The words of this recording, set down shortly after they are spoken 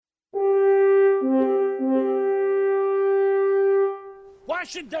Why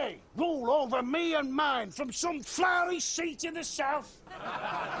should they rule over me and mine from some flowery seat in the south?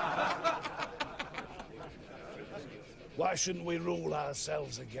 Why shouldn't we rule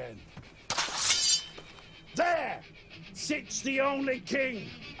ourselves again? There sits the only king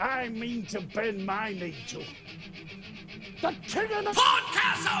I mean to bend my knee to. The king of the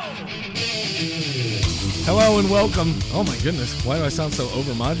Podcastle! Hello and welcome. Oh my goodness, why do I sound so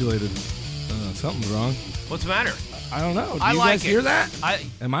overmodulated? Something's wrong. What's the matter? I don't know. Do I you like guys it. hear that? I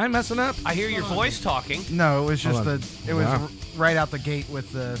Am I messing up? hear your voice talking. No, it was just Hold on. it was Wow. right out the gate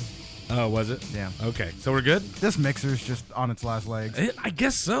with the. Oh, was it? Yeah. Okay, so we're good? This mixer's just on its last legs. I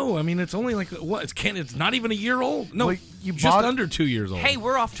guess so. I mean, it's only like, what? It's not even a year old? No, Well, you just bought it- under 2 years old. Hey,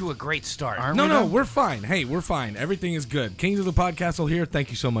 we're off to a great start. Aren't No, we no, though? we're fine. Hey, we're fine. Everything is good. Kings of the Podcastle here. Thank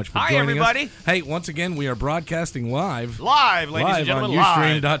you so much for Hi, joining everybody. us. Hey, once again, we are broadcasting live. Live, ladies and gentlemen,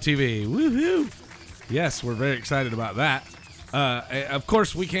 live. on Ustream.tv. Woohoo! Yes, we're very excited about that. Of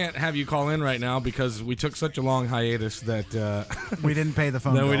course, we can't have you call in right now because we took such a long hiatus that We didn't pay the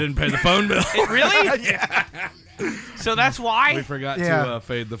phone bill. we didn't pay the phone bill. Really? Yeah. So that's why? We forgot Yeah. to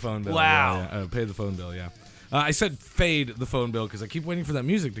fade the phone bill. Wow. Yeah. Pay the phone bill, yeah. I said fade the phone bill because I keep waiting for that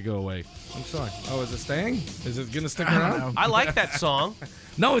music to go away. I'm sorry. Oh, is it staying? Is it going to stick around? know. I like that song.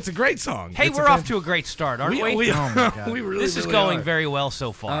 No, it's a great song. Hey, It's we're a off to a great start, aren't we? we, Oh my God. we really, This is really going are. very well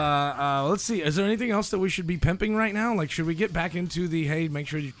so far. Let's see. Is there anything else that we should be pimping right now? Like, should we get back into the, hey, make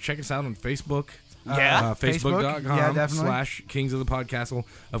sure you check us out on Facebook. Yeah. Facebook? Yeah, definitely. / Kings of the Podcastle.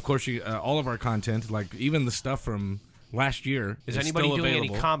 Of course, you, all of our content, like even the stuff from last year, is is anybody still doing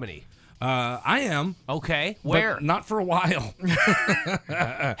available. any comedy? I am. Okay. but Where? Not for a while.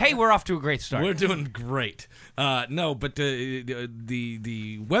 Hey, we're off to a great start. We're doing great. No, but the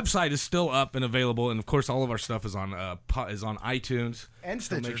website is still up and available, and of course, all of our stuff is on iTunes And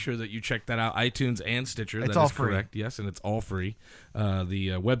So Stitcher. make sure that you check that out. iTunes and Stitcher. It's That all is free. correct. Yes, and it's all free. The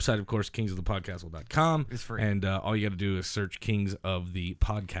website, of course, kingsofthepodcastle.com. Is free. And all you got to do is search Kings of the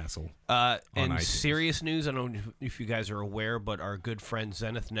Podcastle. In iTunes. serious news, I don't know if you guys are aware, but our good friend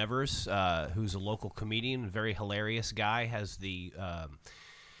Zenith Nevers, who's a local comedian, very hilarious guy, has the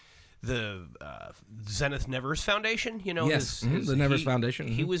Zenith Nevers Foundation. You know, Yes, the Nevers Foundation.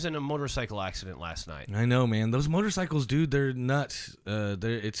 He was in a motorcycle accident last night. I know, man. Those motorcycles, dude, they're nuts.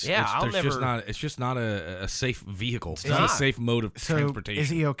 It's just not a safe vehicle. It's not a not. safe mode of So transportation. is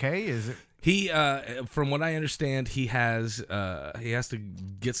he okay? Is it? He, from what I understand, he has to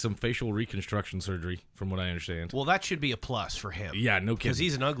get some facial reconstruction surgery. From what I understand. Well, that should be a plus for him. Yeah, no because kidding.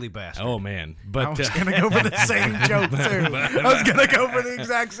 he's an ugly bastard. Oh man, I but was gonna go for the same joke too. I was gonna go for the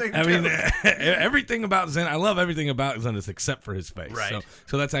exact same I joke. mean, everything about Zen. I love everything about Zenith except for his face. Right.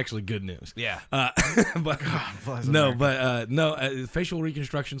 So that's actually good news. Yeah. But bless no, America. but facial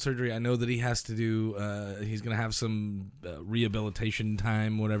reconstruction surgery. I know that he has to do. He's going to have some rehabilitation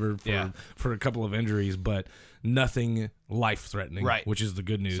time, whatever, for a couple of injuries, but nothing life-threatening. Right. Which is the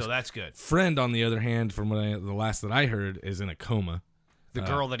good news. So that's good. Friend, on the other hand, from the last that I heard, is in a coma. The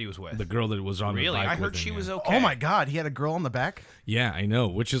girl that he was with. The girl that was on the Really? bike I with heard him, she yeah. was okay. Oh my God, he had a girl on the back. Yeah, I know,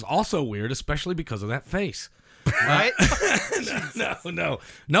 which is also weird, especially because of that face. Right? No.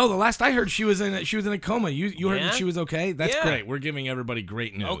 The last I heard, she was in a coma. You heard Yeah? that she was okay? That's Yeah. great. We're giving everybody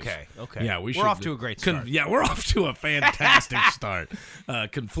great news. Okay. Yeah, We're should. off to a great start. Yeah, we're off to a fantastic start.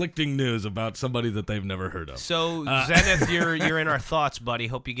 Conflicting news about somebody that they've never heard of. So, Zenith, you're in our thoughts, buddy.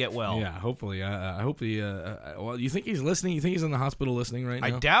 Hope you get well. Yeah, hopefully. I hope he. Well, you think he's listening? You think he's in the hospital listening right now?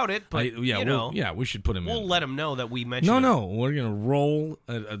 I doubt it, but we should put him in. we'll let him know that we mentioned No, we're gonna roll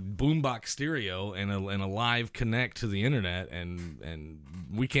a boombox stereo and a live connect to the internet, and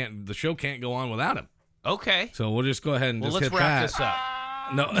we can't. The show can't go on without him. Okay. So we'll just go ahead and Well, just let's hit wrap that. this up.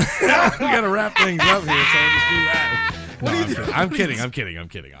 No, we gotta wrap things up here, so we'll just do that. What are you doing? I'm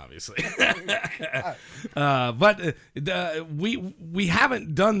kidding. Obviously, but we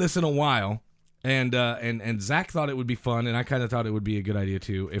haven't done this in a while. And Zach thought it would be fun, and I kind of thought it would be a good idea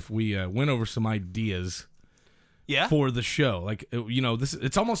too if we went over some ideas Yeah. for the show. Like,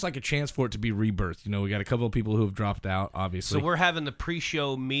 it's almost like a chance for it to be rebirthed. We got a couple of people who have dropped out, obviously. So we're having the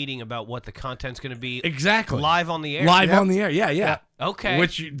pre-show meeting about what the content's going to be. Exactly. Live on the air. Live Yep. on the air. Yeah. Okay.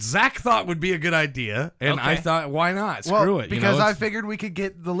 Which Zach thought would be a good idea, and I Okay. thought, why not? Well, Screw it. because I it's- figured we could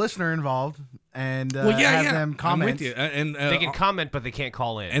get the listener involved and well, have yeah. them comment. I'm with you. And They can comment, but they can't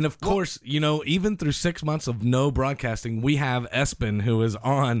call in. And of course, even through 6 months of no broadcasting, we have Espen, who is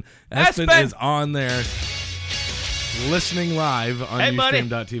on. Espen Espen! is on there, listening live on Hey, buddy.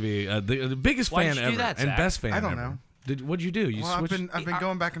 Ustream.tv. The biggest Why fan did you do ever that, and Zach? best fan. I don't ever. know. What'd you do? You Well, switched. I've been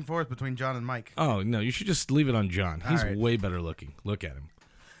going back and forth between John and Mike. Oh no, you should just leave it on John. He's right. way better looking. Look at him.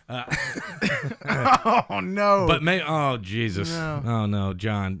 Oh no! But oh Jesus! No. Oh no,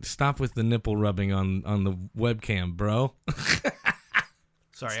 John, stop with the nipple rubbing on the webcam, bro.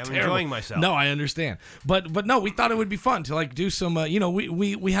 Sorry, I'm Terrible. enjoying myself. No, I understand, but no, we thought it would be fun to like do some.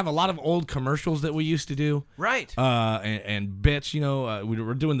 We have a lot of old commercials that we used to do, Right. and bits.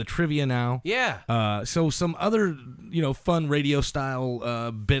 We're doing the trivia now. Yeah. So some other fun radio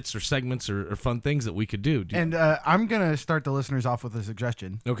style bits or segments or fun things that we could do. And I'm gonna start the listeners off with a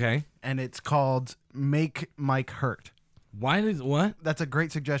suggestion, Okay. and it's called "Make Mike Hurt." Why did what? That's a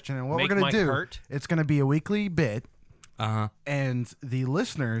great suggestion, and what Make we're gonna Mike do? hurt? It's gonna be a weekly bit, And the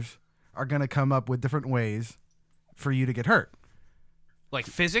listeners are gonna come up with different ways for you to get hurt. Like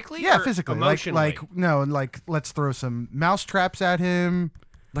physically? Yeah, or physically. Emotionally? Like let's throw some mouse traps at him.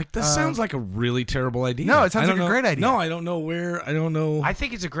 Like this sounds like a really terrible idea. No, it sounds I don't like a know- great idea. No, I don't know where. I don't know. I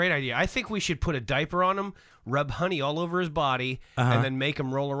think it's a great idea. I think we should put a diaper on him, rub honey all over his body, and then make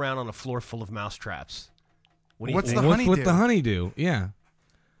him roll around on a floor full of mouse traps. What do you What's think? the honey what do? the honey do? Yeah,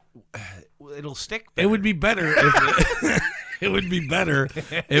 It'll stick. it would be better if it would be better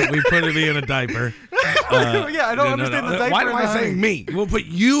if we put it in a diaper. Yeah, I don't understand the diaper. Why am and I the honey. saying me? We'll put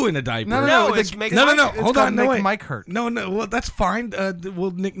you in a diaper. No, No, the- it's make No, no, no. It's Hold called on. No, Make wait. Mike Hurt. No, no. Well, that's fine.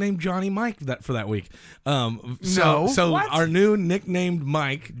 We'll nickname Johnny Mike for that week. No. So What? our new nicknamed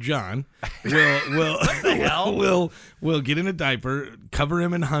Mike, John, will get in a diaper, cover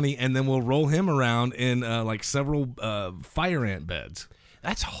him in honey, and then we'll roll him around in like several fire ant beds.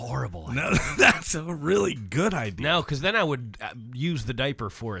 That's horrible. No, that's a really good idea. No, because then I would use the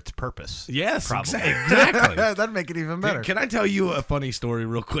diaper for its purpose. Yes, Probably. exactly. That'd make it even better. Can I tell you a funny story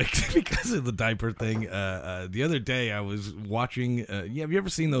real quick because of the diaper thing? The other day I was watching. Have you ever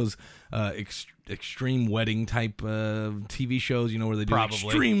seen those extreme wedding type TV shows? Where they do Probably.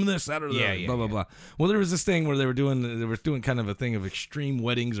 extreme this, that, or the Yeah, blah blah blah. Well, there was this thing where they were doing kind of a thing of extreme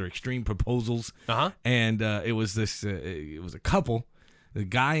weddings or extreme proposals. And it was this. It was a couple. The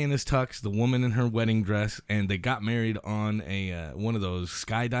guy in his tux, the woman in her wedding dress, and they got married on a one of those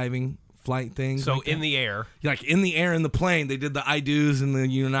skydiving flight things. So like in that. the air. Like in the air in the plane, they did the I do's and the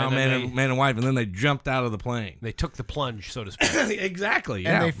now And then man and wife, and then they jumped out of the plane. They took the plunge, so to speak. Exactly.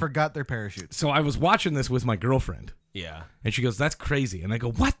 And Yeah. they forgot their parachutes. So I was watching this with my girlfriend, Yeah. and she goes, "That's crazy." And I go,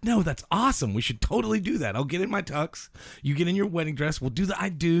 "What? No, that's awesome. We should totally do that. I'll get in my tux. You get in your wedding dress. We'll do the I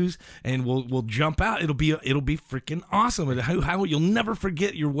do's, and we'll jump out. It'll be freaking awesome. And how you'll never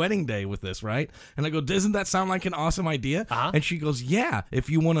forget your wedding day with this, right?" And I go, "Doesn't that sound like an awesome idea?" And she goes, "Yeah, if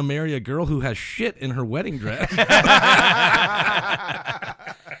you want to marry a girl who has shit in her wedding dress."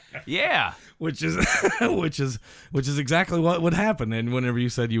 Yeah. Which is exactly what would happen. And whenever you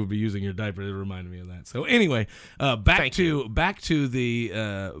said you would be using your diaper, it reminded me of that. So anyway, back to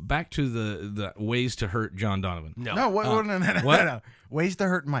the ways to hurt John Donovan. No. No, what? no. Ways to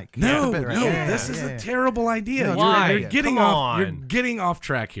hurt Mike. No, That's a bit, right? no, Yeah, this yeah, is yeah, a yeah. terrible idea. No, Why? You're getting Come off. You're on. getting off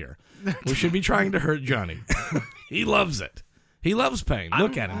track here. We should be trying to hurt Johnny. He loves it. He loves pain.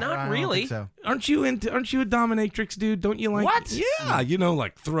 Look at him. Not I don't really. think so. Aren't you a dominatrix dude? Don't you like What? Yeah,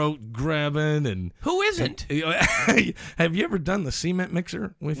 like throat grabbing and Who isn't? have you ever done the cement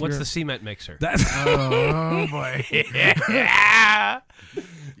mixer with What's your the cement mixer? That's Oh boy.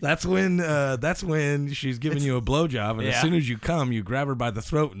 that's when she's giving you a blowjob, and as Yeah. soon as you come, you grab her by the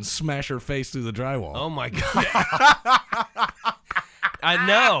throat and smash her face through the drywall. Oh my god. I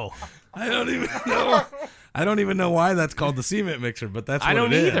know. I don't even know why that's called the cement mixer, but that's what I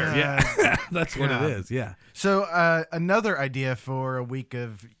don't it is. either. Yeah, that's what it is. Yeah. So another idea for a week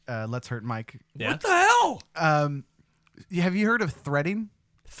of Let's Hurt Mike. Yeah. What the hell? Have you heard of threading?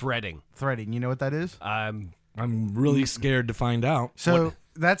 Threading. Threading. You know what that is? I'm really scared to find out. So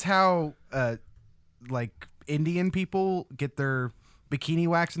that's how like Indian people get their bikini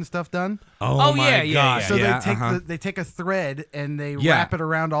wax and stuff done. Oh, Oh, my yeah, yeah, God. yeah. So yeah, they take uh-huh. they take a thread and they Yeah. wrap it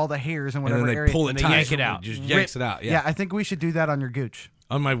around all the hairs and and whatever then they area. pull it and they tight. yank it out. Just yanks it out. Yeah. Yeah. I think we should do that on your gooch.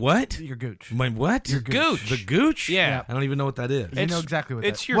 On my what? Your gooch. My what? Your gooch. The gooch? Yeah. I don't even know what that is. You know It's- exactly what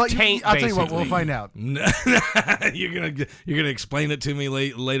it's that. your well, taint, I'll tell you what. We'll basically. find out. you're gonna explain it to me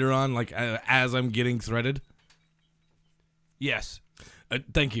later on, like as I'm getting threaded. Yes.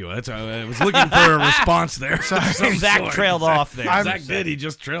 Thank you. That's I was looking for a response there. Zach Sorry. trailed off there. Zach did. He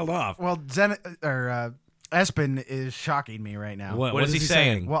just trailed off. Well, Espen is shocking me right now. What is he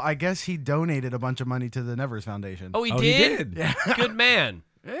saying? Well, I guess he donated a bunch of money to the Nevers Foundation. Oh, he Oh, did? he did. Good man.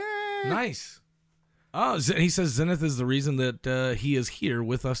 Nice. Oh, he says Zenith is the reason that he is here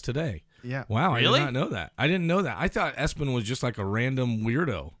with us today. Yeah. Wow, Really? I did not know that. I didn't know that. I thought Espen was just like a random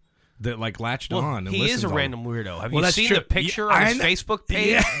weirdo that like latched on. And He is listens a all- random weirdo. Have Well, you that's seen true. the picture Yeah, on I his know. Facebook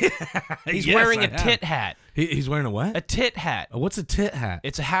page? Yeah. He's Yes, wearing I a have. tit hat. He's wearing a what? A tit hat. What's a tit hat?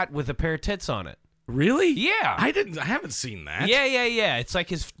 It's a hat with a pair of tits on it. Really? Yeah. I haven't seen that. Yeah. It's like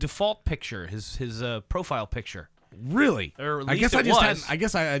his default picture, his profile picture. Really? Or at I guess least I it just was. hadn't. I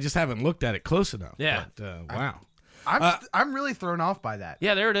guess I just haven't looked at it close enough. Yeah. But, wow. I'm really thrown off by that.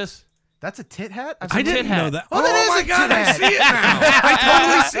 Yeah, there it is. That's a tit hat? I didn't hat. know that. Oh, Oh, that is my a God! tit I hat. see it now. I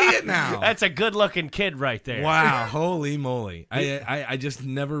totally see it now. That's a good-looking kid right there. Wow! Holy moly! I just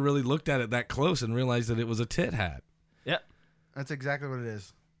never really looked at it that close and realized that it was a tit hat. Yep. That's exactly what it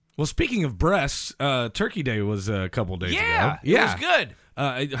is. Well, speaking of breasts, Turkey Day was a couple days Yeah. ago. It was good.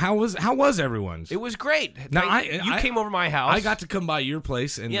 How was everyone's? It was great. Now, You came over my house. I got to come by your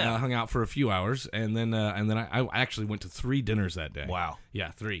place and Yeah. hung out for a few hours, and then I actually went to 3 dinners that day. Wow. Yeah,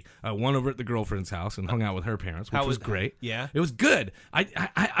 3. One over at the girlfriend's house and hung out with her parents, which How was was- great. yeah. It was good.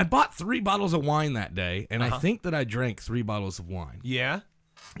 I bought 3 bottles of wine that day, and Uh-huh. I think that I drank 3 bottles of wine. Yeah.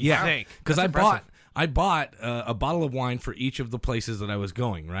 Yeah, think? because That's impressive. I bought a bottle of wine for each of the places that I was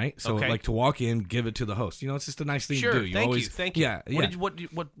going. Right, so Okay. like to walk in, give it to the host. You know, it's just a nice thing Sure. to do. Thank Thank you. Yeah, What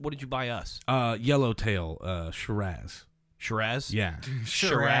did you buy us? Yellowtail Shiraz. Shiraz. Yeah,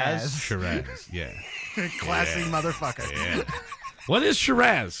 Shiraz. Shiraz. Yeah. Classy motherfucker. Yeah. What is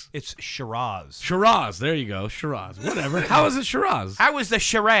Shiraz? It's Shiraz. Shiraz. There you go. Shiraz. Whatever. How is it Shiraz? How was the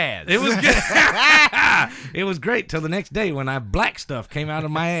Shiraz? It was good. It was great till the next day when black stuff came out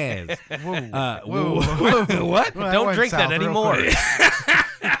of my ass. Whoa. What? Well, Don't went drink that south real anymore. quick.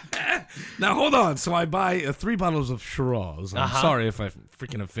 Now hold on. So I buy 3 bottles of Shiraz. I'm sorry if I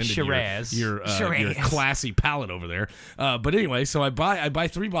freaking offended Shiraz. your Shiraz. classy palate over there. But anyway, so I buy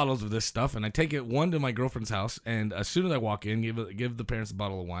 3 bottles of this stuff, and I take it one to my girlfriend's house. And as soon as I walk in, give the parents a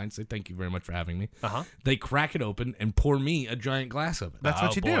bottle of wine, say thank you very much for having me. They crack it open and pour me a giant glass of it. That's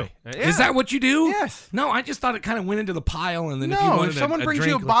what you do. Is that what you do? Yes. No, I just thought it kind of went into the pile, and then if you No, wanted if someone a brings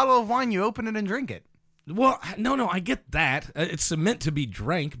drink, you a bottle of wine, you open it and drink it. Well, no, I get that. It's meant to be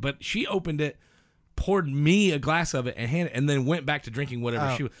drank, but she opened it, poured me a glass of it, and then went back to drinking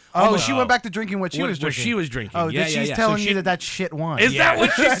whatever she was. She went back to drinking what she was What drinking. she was drinking. Oh, Yeah, she's yeah. telling So you she- that's shit wine. Is that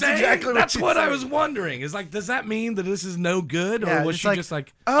what she's That's saying? exactly what That's she's what I saying. was wondering. Is like, does that mean that this is no good, Yeah, or was it's she just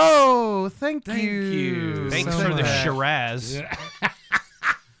like, oh, thank Thank you. Thanks so for the much. Shiraz.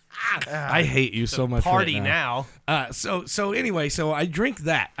 I hate you so much. Party right now. So anyway, so I drink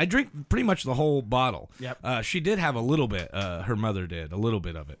that. I drink pretty much the whole bottle. Yep. She did have a little bit. Her mother did a little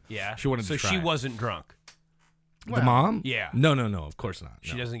bit of it. Yeah. She wanted so to try she it. wasn't drunk. The mom? Yeah. No, of course not.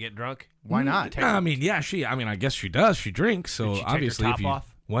 She no. doesn't get drunk. Why not? No, I mean, yeah, I guess she does. She drinks, so Did she take her obviously, top if you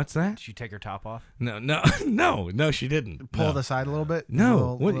off? what's that? Did she take her top off? No, she didn't. Pull no. it aside a little bit. No,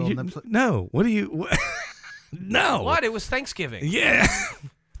 Little- what? little You, nips- no, what do you? What? No, What? It was Thanksgiving. Yeah,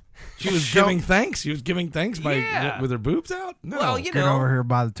 she was giving thanks. She was giving thanks by Yeah. with her boobs out. No, Well, you Get know. over here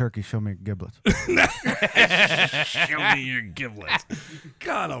by the turkey. Show me giblets. show me your giblets.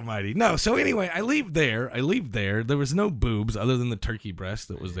 God Almighty. No. So anyway, I leave there. There was no boobs other than the turkey breast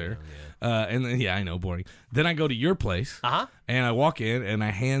that was there. And then I know, boring. Then I go to your place. And I walk in and I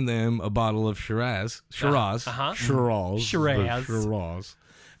hand them a bottle of Shiraz. Shiraz.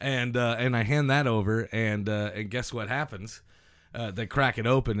 And I hand that over, and guess what happens? They crack it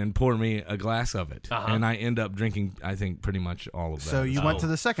open and pour me a glass of it, and I end up drinking, I think, pretty much all of that. So you went to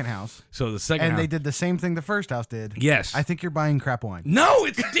the second house, So the second and house, they did the same thing the first house did. Yes. I think you're buying crap wine. No,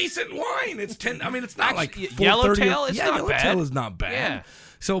 it's decent wine. It's 10. I mean, it's not like Actually, 430 Yellowtail, or- it's yeah, not Yellowtail bad. is not bad. Yeah.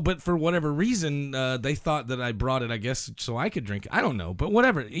 So, but for whatever reason, they thought that I brought it, I guess, so I could drink it. I don't know, but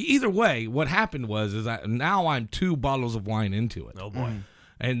whatever. Either way, what happened was now I'm 2 bottles of wine into it. Oh boy.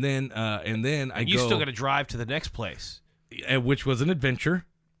 And then I You go, still got to drive to the next place. which was an adventure.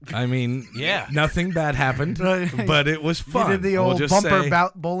 I mean, Yeah. nothing bad happened, but it was You fun. did the We'll old just bumper say-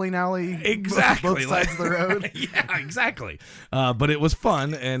 bowling alley. Exactly, Both sides of the road. Yeah, exactly. But it was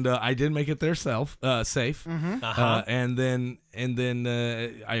fun, and I did make it there safe. And then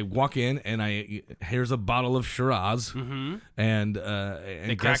I walk in, and here's a bottle of Shiraz, and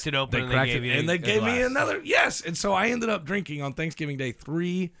they cracked it open, and they gave you they a gave me glass. another. Yes, and so I ended up drinking on Thanksgiving Day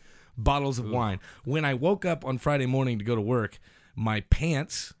 3 bottles of wine. When I woke up on Friday morning to go to work, my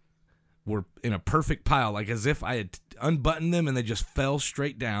pants were in a perfect pile, like as if I had unbuttoned them and they just fell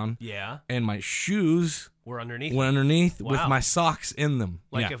straight down. Yeah. And my shoes We're underneath. went underneath with Wow. my socks in them.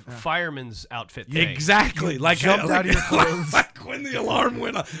 Like Yeah. a fireman's outfit thing. Exactly. Like jumped out of your clothes. Like when the alarm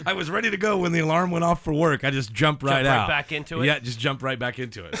went off. I was ready to go when the alarm went off for work. I just jumped right right out. back into it? Yeah, just jumped right back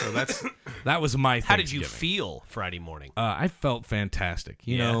into it. So That was my How did you Thanksgiving. feel Friday morning? I felt fantastic.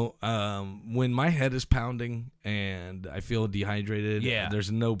 You Yeah. know, when my head is pounding and I feel dehydrated, Yeah.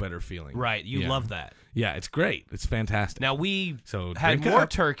 there's no better feeling. Right. You Yeah. love that. Yeah, it's great. It's fantastic. Now, we So had drink more up.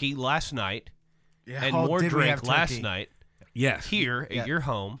 turkey last night and Oh, more did we have drink last turkey? night Yes. here Yeah. at your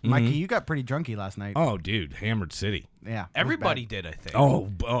home. Mikey, you got pretty drunky last night. Oh, dude, Hammered City. Yeah. it was Everybody bad. did, I think.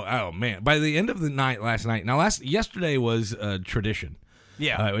 Oh, man. By the end of the night last night. Now, yesterday was tradition.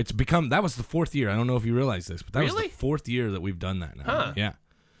 Yeah. It's become, that was the 4th year. I don't know if you realize this, but that was Really? the 4th year that we've done that now. Huh. Yeah.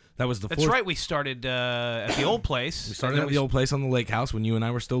 That was the That's 4th. right. We started at the old place. We started at the old place on the lake house when you and I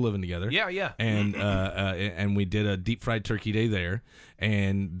were still living together. Yeah, yeah. And we did a deep fried turkey day there,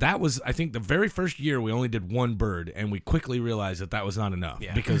 and that was, I think, the very first year we only did one bird, and we quickly realized that was not enough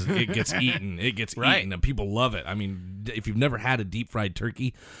Yeah. because it gets eaten. It gets Right. eaten, and people love it. I mean, if you've never had a deep fried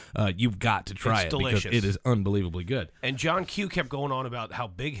turkey, you've got to try It's it delicious. because it is unbelievably good. And John Q kept going on about how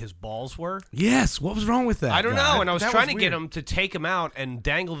big his balls were. Yes, what was wrong with that? I don't guy? know, and I was that trying was to get weird. him to take him out and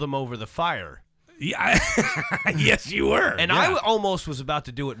dangle them over the fire. Yeah, yes, you were. And yeah. I almost was about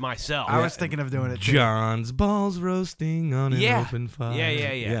to do it myself. I was thinking of doing it too. John's balls roasting on an yeah. open fire.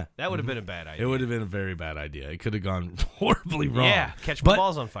 Yeah. That would have been a bad idea. It would have been a very bad idea. It could have gone horribly wrong. Yeah, catch my But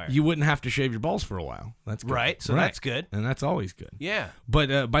balls on fire. You wouldn't have to shave your balls for a while. That's good. Right, so that's good. And that's always good. Yeah.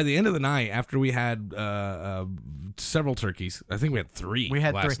 But by the end of the night, after we had several turkeys, I think we had 3 We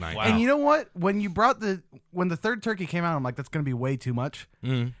had last 3. night. Wow. And you know what? When the third turkey came out, I'm like, that's going to be way too much.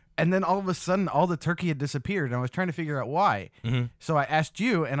 And then all of a sudden, all the turkey had disappeared, and I was trying to figure out why. So I asked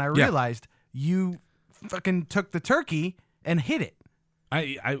you, and I realized you fucking took the turkey and hid it.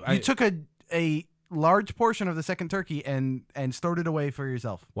 I You took a large portion of the second turkey and stored it away for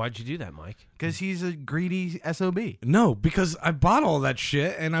yourself Why'd you do that, Mike? because he's a greedy SOB. No, because I bought all that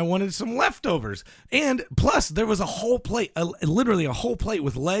shit and I wanted some leftovers. And plus, there was a whole plate, literally a whole plate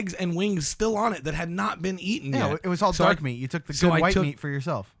with legs and wings still on it that had not been eaten Yeah, yet. it was all So dark I- meat. You took the so good I white took- meat for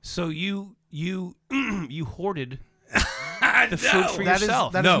yourself. So you hoarded the food No. for That is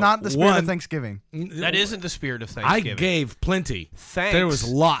yourself. that No, is not the spirit one- of Thanksgiving. That isn't the spirit of I Thanksgiving. gave plenty. Thanks. There was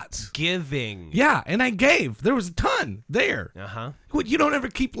lots. Giving. Yeah, and I gave. There was a ton there. Uh-huh. What, you don't ever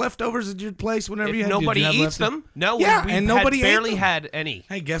keep leftovers at your place whenever you If have did nobody you have eats leftovers? them, no. Yeah, we and had nobody ate barely them. had any.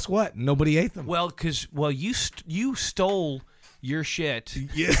 Hey, guess what? Nobody ate them. Well, you stole your shit.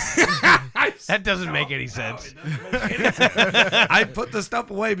 Yeah. That doesn't make any sense. I put the stuff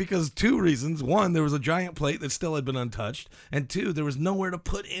away because 2 reasons. 1, there was a giant plate that still had been untouched, and 2, there was nowhere to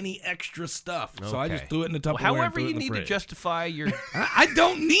put any extra stuff. So I just Okay. threw it in the Tupperware. Well, and however, threw it you in the need to fridge. justify your. I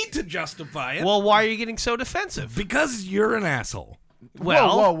don't need to justify it. Well, why are you getting so defensive? because you're an asshole.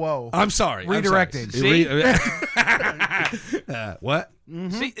 Well, whoa, whoa. I'm sorry. Redirecting. See? What?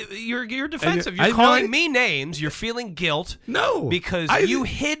 See, you're defensive. I You're know calling I- me names. You're feeling guilt No. because I- you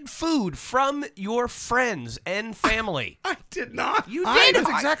hid food from your friends and family. I did not. You I- did. That's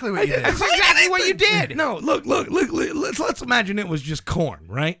exactly what you did. That's exactly what you did. No, look. Let's imagine it was just corn,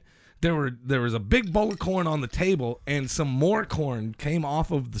 right? There was a big bowl of corn on the table, and some more corn came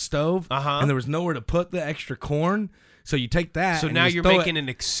off of the stove, Uh-huh. and there was nowhere to put the extra corn. So you take that. So and now you you're throw making it. an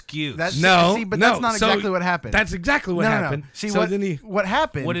excuse. That's No, see, but no. that's not So exactly what happened. That's exactly what no, happened. No. See so what then he, what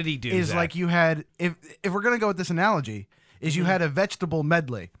happened? What did he do, Is Zach? like you had if we're gonna go with this analogy, is you had a vegetable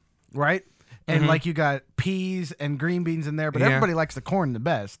medley, right? And like you got peas and green beans in there, but Yeah. everybody likes the corn the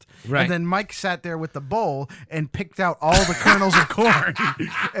best. Right. And then Mike sat there with the bowl and picked out all the kernels of corn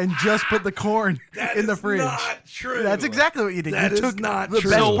and just put the corn in the fridge. Not true. That's exactly what you did. That you is took not the true.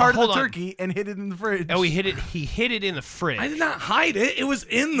 best So, part of hold the on. turkey and hid it in the fridge. Oh, he hid it in the fridge. I did not hide it. It was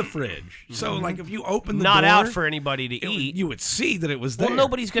in the fridge. So like if you open the Not door, out for anybody to it would- eat. you would see that it was there. Well,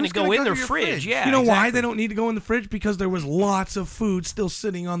 nobody's going to Who's go gonna in go their to your fridge. fridge? Yeah. You know why exactly. they don't need to go in the fridge? Because there was lots of food still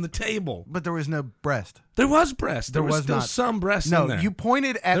sitting on the table. But there was no breast. There was breast. There, was still not. some breast No, in there. you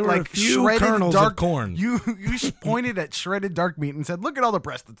pointed at There were a like few shredded kernels of dark corn. You pointed at shredded dark meat and said, "Look at all the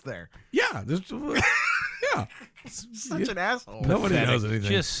breast that's there." Yeah. Yeah. Such an asshole. Nobody Pathetic. knows anything.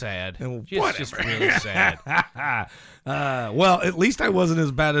 Just sad. And Just whatever. really sad. Well, at least I wasn't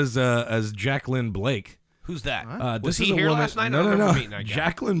as bad as Jacqueline Blake. Who's that? This Was is he a here woman. last night? I No, don't no, remember no. meeting that guy.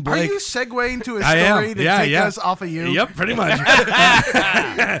 Jacqueline Are Blake. you segueing to a I am. story to Yeah, take yeah. us off of you? Yep, pretty much.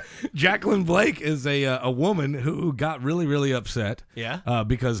 Jacqueline Blake is a woman who got really, really upset. Yeah?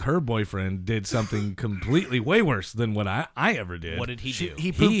 Because her boyfriend did something completely way worse than what I ever did. What did he do?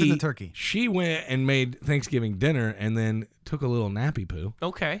 He pooped in the turkey. She went and made Thanksgiving dinner and then took a little nappy poo.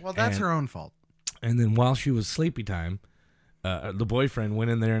 Okay. Well, that's And- her own fault. And then while she was sleepy time, the boyfriend went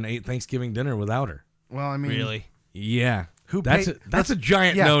in there and ate Thanksgiving dinner without her. Well, I mean, Really? Yeah. That's a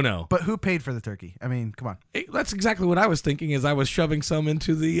giant Yeah, no-no. But who paid for the turkey? I mean, come on. That's exactly what I was thinking as I was shoving some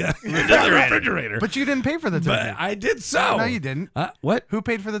into the refrigerator. But you didn't pay for the turkey. But I did so. No, you didn't. What? Who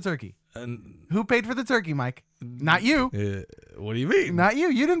paid for the turkey? Who paid for the turkey, Mike? Not you. What do you mean? Not you.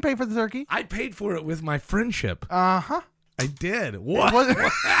 You didn't pay for the turkey. I paid for it with my friendship. Uh-huh. I did. What?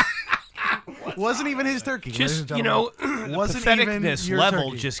 Wasn't even his turkey. Just, the patheticness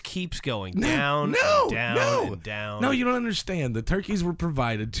level just keeps going down and down. No, you don't understand. The turkeys were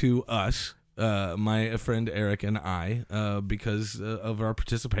provided to us, my friend Eric and I, because of our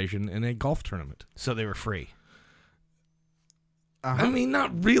participation in a golf tournament. So they were free. I mean,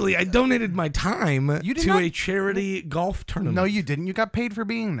 not really. I donated my time to a charity golf tournament. No, you didn't. You got paid for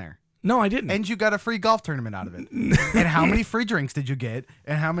being there. No, I didn't. And you got a free golf tournament out of it. And how many free drinks did you get?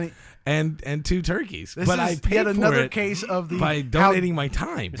 And how many? And 2 turkeys. This but is I paid yet for another it case of the by donating my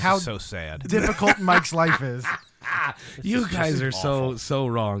time. How so sad. Difficult Mike's life is. You guys are so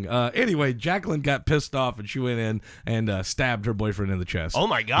wrong. Anyway, Jacqueline got pissed off and she went in and stabbed her boyfriend in the chest. Oh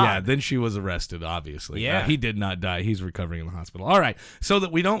my God. Yeah, then she was arrested, obviously. Yeah. He did not die. He's recovering in the hospital. All right, so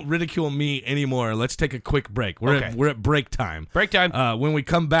that we don't ridicule me anymore, let's take a quick break. We're at break time. Break time. When we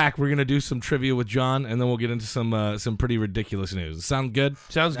come back, we're going to do some trivia with John, and then we'll get into some pretty ridiculous news. Sound good?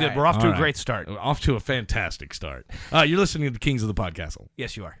 Sounds good. Right. We're off to All a great start. Off to a fantastic start. You're listening to the Kings of the Podcastle.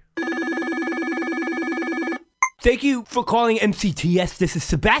 Yes, you are. Thank you for calling MCTS. This is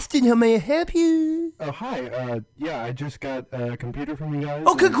Sebastian. How may I help you? Oh, hi. Yeah, I just got a computer from you guys.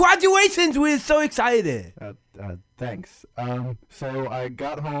 Oh, congratulations. We're so excited. Thanks. So I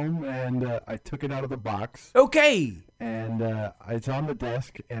got home and I took it out of the box Okay. and it's on the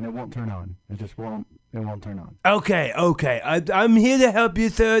desk and it won't turn on. It just won't turn on. Okay. I'm here to help you,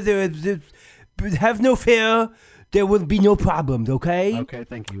 sir. Have no fear. There will be no problems, okay? Okay,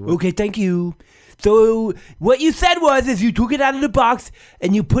 thank you. Okay, thank you. So what you said is you took it out of the box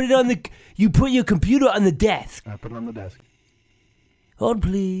and you put your computer on the desk. I put it on the desk. Hold,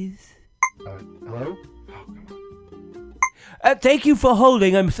 please. Hello? Thank you for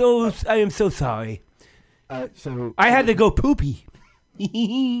holding. I am so sorry. So I had to go poopy.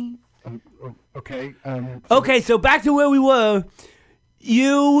 okay. Okay, so back to where we were.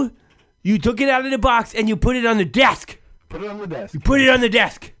 You took it out of the box and you put it on the desk. Put it on the desk. You put it on the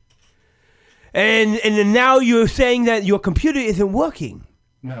desk. And then now you're saying that your computer isn't working.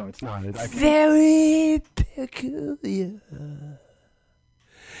 No, it's not. I can't. Very peculiar.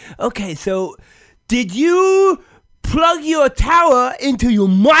 Okay, so did you plug your tower into your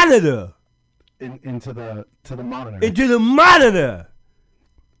monitor? Into the monitor. Into the monitor.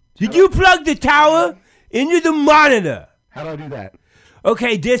 Did you plug the tower into the monitor? How do I do that?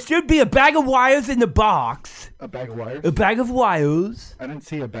 Okay, there should be a bag of wires in the box. A bag of wires? A bag of wires. I didn't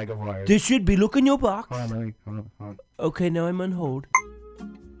see a bag of wires. There should be. Look in your box. Hold on. Okay, now I'm on hold.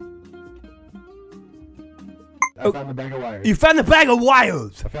 I found the bag of wires. You found the bag of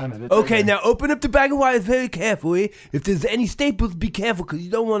wires. I found it. It's Okay, right there. now open up the bag of wires very carefully. If there's any staples, be careful because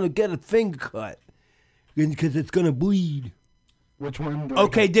you don't want to get a finger cut because it's gonna bleed. Which one? Do I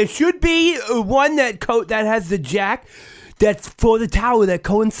Okay, get? there should be one that has the jack that's for the tower that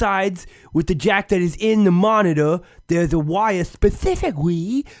coincides with the jack that is in the monitor. There's a wire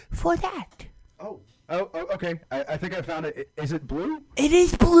specifically for that. Oh, okay. I think I found it. Is it blue? It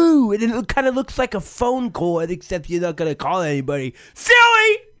is blue, and it kind of looks like a phone cord, except you're not gonna call anybody.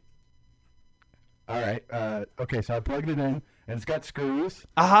 Silly! All right. Okay, so I plugged it in, and it's got screws.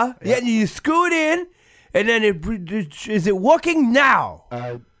 Uh-huh. Yeah, and you screw it in, and then is it working now?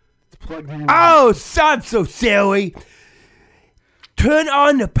 It's plugged in. Oh, I'm so silly. Turn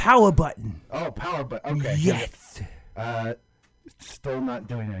on the power button. Oh, power button. Okay. Yes. Still not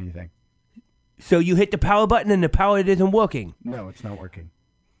doing anything. So you hit the power button and the power isn't working. No, it's not working.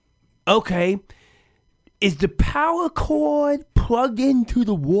 Okay. Is the power cord plugged into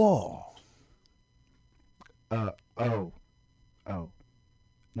the wall? Oh.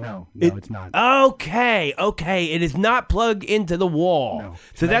 No, it's not. Okay. It is not plugged into the wall. No.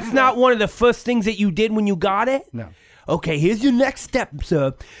 So that's not one of the first things that you did when you got it? No. Okay, here's your next step,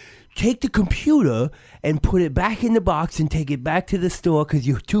 sir. Take the computer and put it back in the box and take it back to the store because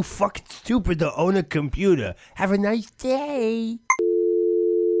you're too fucking stupid to own a computer. Have a nice day.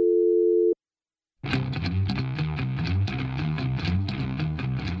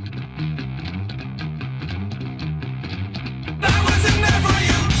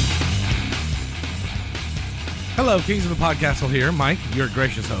 Hello, Kings of the Podcastle here. Mike, your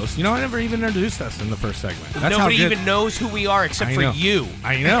gracious host. You know, I never even introduced us in the first segment. That's Nobody how good. even knows who we are except I for know. you.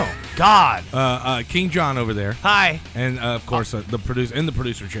 I know. God. King John over there. Hi. And, of course, the producer in the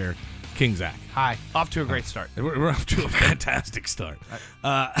producer chair, King Zach. Hi. Off to a great start. We're off to a fantastic start.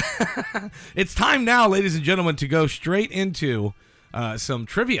 It's time now, ladies and gentlemen, to go straight into some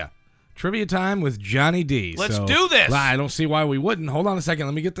trivia. Trivia time with Johnny D. Let's do this. I don't see why we wouldn't. Hold on a second.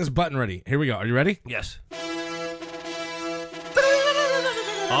 Let me get this button ready. Here we go. Are you ready? Yes.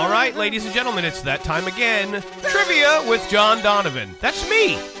 All right, ladies and gentlemen, it's that time again. Trivia with John Donovan. That's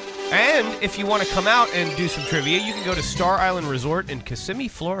me. And if you want to come out and do some trivia, you can go to Star Island Resort in Kissimmee,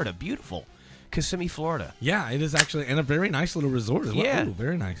 Florida. Beautiful. Kissimmee, Florida. Yeah, it is actually, and a very nice little resort as well. Yeah. Ooh,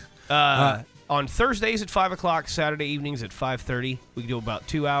 very nice. On Thursdays at 5 o'clock, Saturday evenings at 5:30. We can do about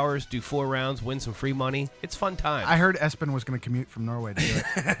 2 hours, do 4 rounds, win some free money. It's fun time. I heard Espen was going to commute from Norway to do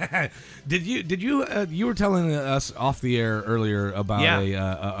it. Did you were telling us off the air earlier about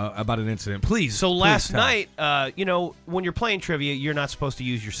about an incident. Please. So please last tell. night, when you're playing trivia, you're not supposed to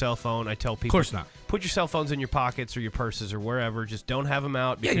use your cell phone. I tell people, Of course not. Put your cell phones in your pockets or your purses or wherever. Just don't have them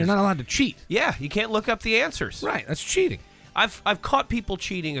out. Yeah, because- you're not allowed to cheat. Yeah, you can't look up the answers. Right, that's cheating. I've caught people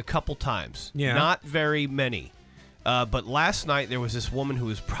cheating a couple times. Yeah. Not very many. But last night there was this woman who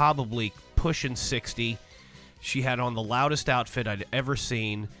was probably pushing 60. She had on the loudest outfit I'd ever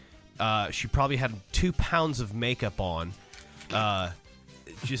seen. She probably had 2 pounds of makeup on.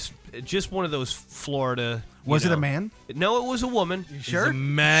 Just one of those Florida. Was it a man? No, it was a woman. You It's a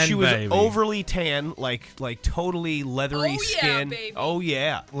man, She was baby. overly tan, like totally leathery Oh, yeah, skin. baby. Oh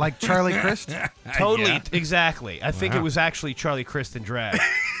yeah. Like Charlie Crist? Totally, Yeah. exactly. I think it Wow. was actually Charlie Crist in drag.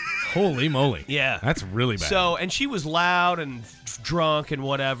 Holy moly. Yeah. That's really bad. So, and she was loud and drunk and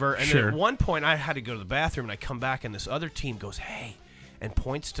whatever. And Sure. then at one point, I had to go to the bathroom, and I come back, and this other team goes, "Hey," and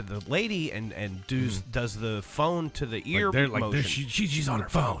points to the lady and does the phone to the ear motion. she's on her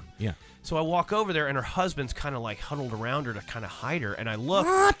phone. Yeah. So I walk over there, and her husband's kind of like huddled around her to kind of hide her. And I look,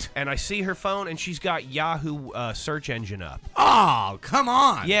 What? and I see her phone, and she's got Yahoo search engine up. Oh, come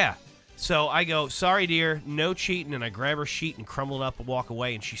on. Yeah. So I go, "Sorry, dear, no cheating," and I grab her sheet and crumble it up and walk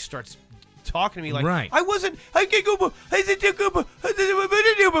away, and she starts talking to me like, Right. "I wasn't, I can't go,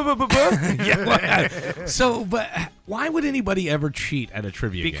 Yeah. So, but why would anybody ever cheat at a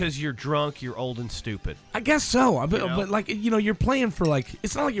trivia game? because you're drunk, you're old and stupid." I guess so. But, know? but like, you're playing for like,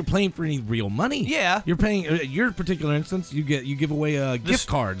 it's not like you're playing for any real money. Yeah. You're paying, your particular instance, you give away gift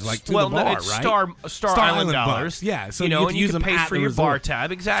cards like to well, the bar, no, it's right? Star Island bucks. dollars. Yeah. So you know, get and to you use can them pay at for the your bar resort.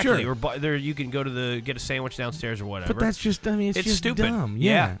 tab. Exactly. Sure. Or there you can go to get a sandwich downstairs or whatever. But that's just, I mean, it's just stupid. dumb.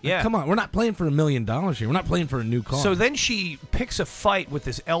 Yeah, Like, yeah. come on. We're not playing for $1 million here. We're not playing for a new car. So then she picks a fight with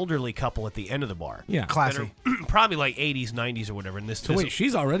this elderly couple at the end of the bar. yeah. Classy. That are probably like 80s, 90s or whatever. And this, So wait,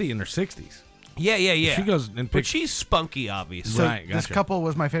 she's already in her 60s. yeah. She goes and But picks. she's spunky, obviously. So Right, this gotcha. couple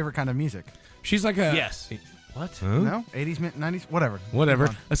was my favorite kind of music. She's like a Yes. What? Huh? No? 80s, 90s? Whatever. Whatever.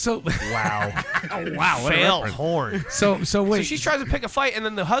 Move on. So Wow. wow. What a Fail reference. horn. So wait. So she tries to pick a fight, and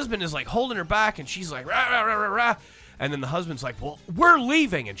then the husband is like holding her back, and she's like, rah, rah, rah, rah, rah. And then the husband's like, "Well, we're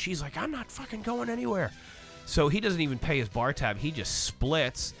leaving." And she's like, "I'm not fucking going anywhere." So he doesn't even pay his bar tab. He just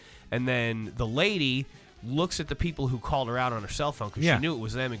splits. And then the lady looks at the people who called her out on her cell phone because Yeah. she knew it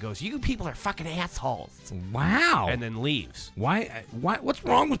was them and goes, "You people are fucking assholes." Wow. And then leaves. Why? What's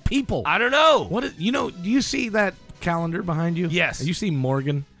wrong with people? I don't know. What is, do you see that calendar behind you? Yes. You see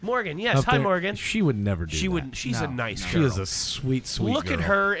Morgan? Morgan, yes. up Hi, there? Morgan. She would never do She that. would. She's a No, nice She girl. is a sweet, sweet Look girl. at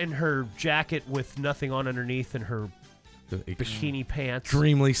her in her jacket with nothing on underneath and her bikini pants.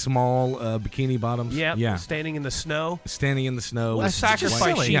 Extremely small bikini bottoms. Yep, Yeah. standing in the snow. Standing in the snow. What a with just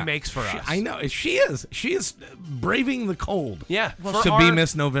sacrifice white- she Yeah. makes for us. I know. She is. She is braving the cold. Yeah, To be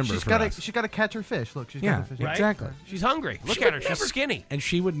Miss November She's for got us. to catch her fish. Look, she's Yeah, got her fish. right? exactly. She's hungry. Look She at would her. She's never- skinny. And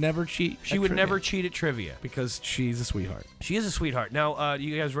she would never cheat. She at would trivia never cheat at trivia. because she's a sweetheart. She is a sweetheart. Now,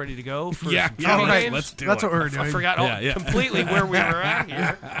 you guys ready to go for Yeah, some yeah, trivia let's- games? let's do That's it. what we're I doing. forgot Yeah. completely where we were at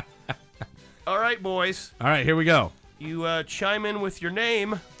here. All right, boys. All right, here we go. You chime in with your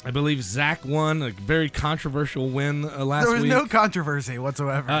name. I believe Zach won a very controversial win last There was week. no controversy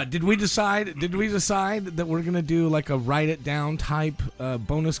whatsoever. Did we decide that we're gonna do like a write it down type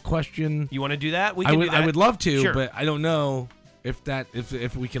bonus question? You want to do that? We I can would do that. I would love to, Sure. but I don't know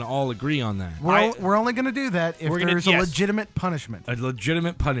if we can all agree on that. we're only going to do that if We're gonna- there's a yes. legitimate punishment. A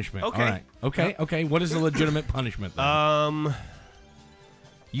legitimate punishment. Okay. All right. Okay. What is a legitimate punishment? Then?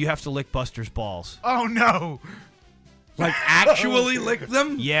 You have to lick Buster's balls. Oh, no. Like actually lick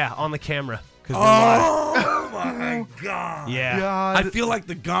them? Yeah, on the camera. 'Cause we're live. Oh my god. Yeah. God. I feel like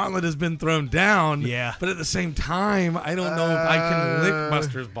the gauntlet has been thrown down. Yeah. But at the same time, I don't know if I can lick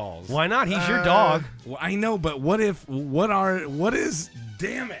Buster's balls. Why not? He's your dog. Well, I know, but what is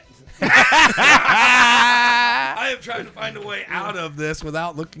damn it. I am trying to find a way out of this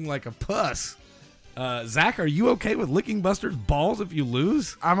without looking like a puss. Zach, are you okay with licking Buster's balls if you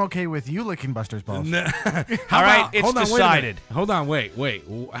lose? I'm okay with you licking Buster's balls. No. All right, it's hold on, decided. Hold on, wait.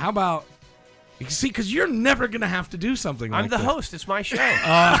 How about? You see, because you're never gonna have to do something. I'm like the this. host. It's my show.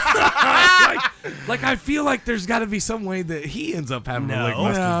 Like I feel like there's got to be some way that he ends up having to lick no,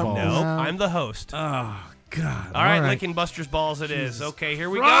 Buster's no, balls. I'm the host. Oh God! All right, licking Buster's balls it is. Okay, here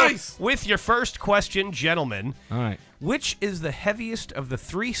we Christ. go. With your first question, gentlemen. All right, Which is the heaviest of the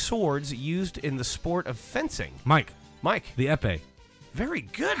 3 swords used in the sport of fencing? Mike, Mike. the epee. Very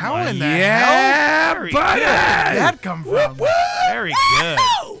good, How Mike. in the Yeah, Very buddy. good. Where'd that come from? Very good.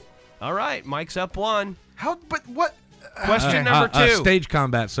 All right, Mike's up 1. How? But what? Question number 2. Stage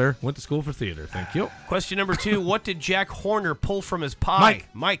combat, sir. Went to school for theater. Thank you. Question number 2. What did Jack Horner pull from his pie?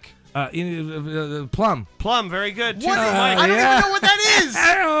 Mike. Plum. Plum. Very good. 2 What? for Mike. I don't yeah. even know what that is.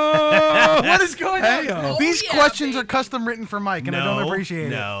 Hey-o. What is going on? Hey-o. These questions are custom written for Mike, and I don't appreciate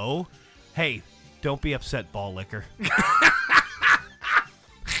it. No. Hey, don't be upset, ball licker.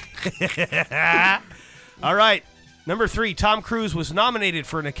 All right. Number 3. Tom Cruise was nominated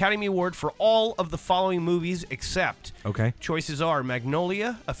for an Academy Award for all of the following movies except. Okay. Choices are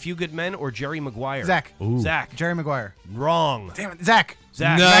Magnolia, A Few Good Men, or Jerry Maguire. Zach. Zach. Jerry Maguire. Wrong. Damn it. Zach.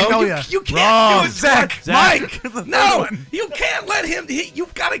 Zach. No, Magnolia. you can't Wrong. do it, Zach. Mike. No, you can't let him.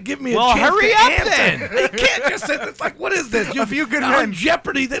 You've got to give me a Well, chance hurry to up answer. then. You can't just say it's like, what is this? A Few Good on Men.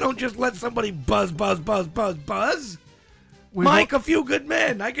 Jeopardy, they don't just let somebody buzz. We Mike, A Few Good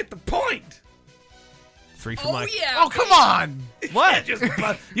Men. I get the point. 3 for Mike. Oh, come on. What? Just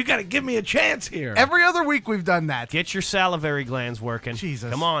you got to give me a chance here. Every other week we've done that. Get your salivary glands working. Jesus.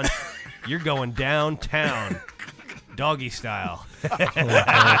 Come on. You're going downtown. Doggy style.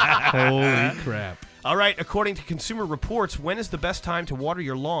 Holy crap. All right. According to Consumer Reports, when is the best time to water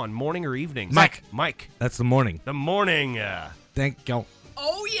your lawn? Morning or evening? Mike. Mike. That's the morning. The morning. Thank you.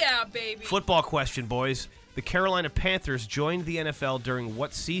 Oh, yeah, baby. Football question, boys. The Carolina Panthers joined the NFL during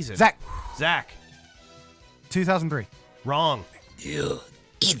what season? Zach. Zach. 2003. Wrong.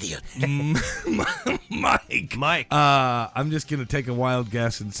 Mike. Mike. I'm just gonna take a wild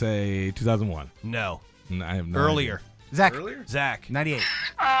guess and say 2001. No. I have no Earlier. Zach. Zach. 98.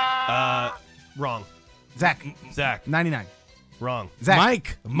 Wrong. Zach. Zach. 99. Wrong. Zach.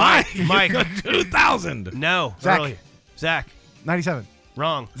 Mike. Mike. 2000. No. Zach. Earlier. Zach. 97.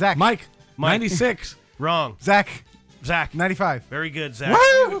 Wrong. Zach. Mike. Mike. 96. Wrong. Zach. Zach. 95. Very good, Zach.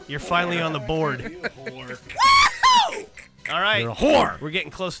 Woo! You're finally on the board. All right. You're a whore. We're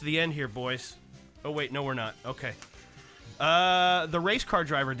getting close to the end here, boys. Oh, wait. No, we're not. Okay. The race car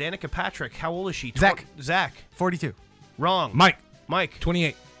driver, Danica Patrick, how old is she? Zach. Zach. 42. Wrong. Mike. Mike.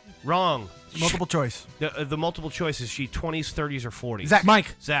 28. Wrong. Multiple choice. The multiple choice is she 20s, 30s, or 40s? Zach.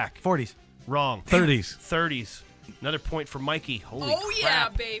 Mike. Zach. 40s. Wrong. 30s. 30s. Another point for Mikey. Holy Oh, yeah,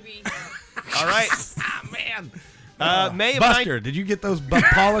 crap. baby. All right. Man. May of Buster, did you get those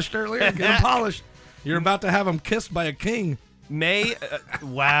polished earlier? Get them polished. You're about to have them kissed by a king. May.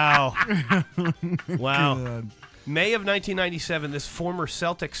 Wow. Wow. May of 1997, this former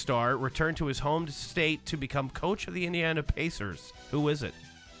Celtic star returned to his home state to become coach of the Indiana Pacers. Who is it?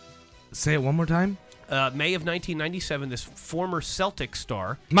 Say it one more time. May of 1997, this former Celtic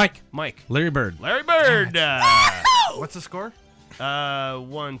star. Mike. Mike. Larry Bird. Larry Bird. What's the score?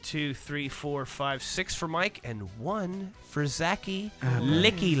 1, 2, 3, 4, 5, 6 for Mike, and 1 for Zachy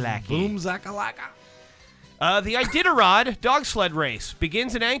Licky Lacky. Boom zakalaka. The Iditarod dog sled race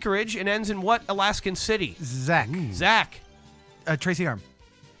begins in Anchorage and ends in what Alaskan city? Zach. Zach. Tracy Arm.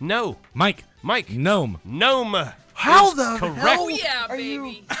 No. Mike. Mike. Gnome. Gnome. How is the correct. hell Oh, yeah, are you-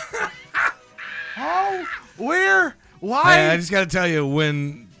 baby. How? Where? Why? I just got to tell you,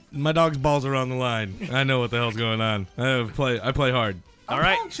 when my dog's balls are on the line, I know what the hell's going on. I play hard. All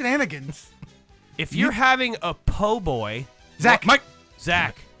right. calling shenanigans. If you're having a po' boy, Zach. Mike.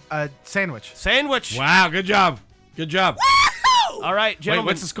 Zach. Sandwich. Sandwich. Wow, good job. Good job. All right, Wait, gentlemen.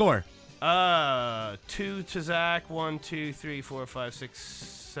 what's the score? 2 to Zach. 1, 2, 3, 4, 5, 6,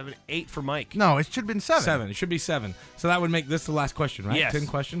 7, 8 for Mike. No, it should have been 7. 7. It should be 7. So that would make this the last question, right? Yes. 10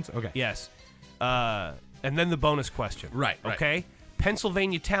 questions? Okay. Yes. And then the bonus question. Right. Okay.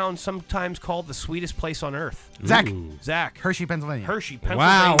 Pennsylvania town, sometimes called the sweetest place on earth. Zach. Zach. Hershey, Pennsylvania. Hershey, Pennsylvania.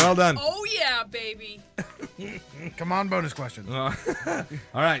 Wow, well done. Oh, yeah, baby. Come on, bonus question. All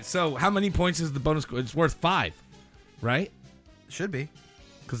right, so how many points is the bonus? It's worth 5, right? Should be.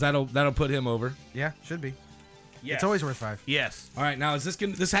 Because that'll put him over. Yeah, should be. Yes. It's always worth 5. Yes. All right, now is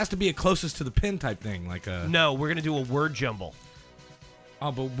this has to be a closest to the pin type thing, like a. No, we're gonna do a word jumble,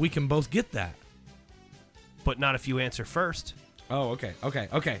 Oh, but we can both get that. but not if you answer first. Oh, okay.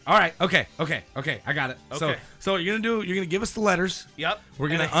 All right. Okay. I got it. Okay. So you're gonna give us the letters. Yep. We're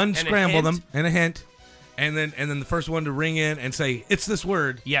gonna And a unscramble hint. them and a hint, and then the first one to ring in and say it's this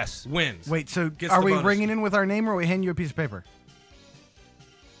word. Yes. Wins. Wait, so Gets are the we bonus. ringing in with our name or are we handing you a piece of paper?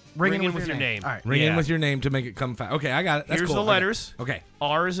 Ring in with your name. All right. Ring Yeah. in with your name to make it come fast. Okay, I got it. That's Here's cool. the letters. Okay.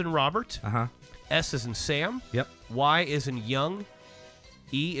 R is in Robert. Uh huh. S is in Sam. Yep. Y is in Young.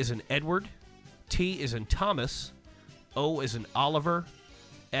 E is in Edward. T is in Thomas. O is in Oliver.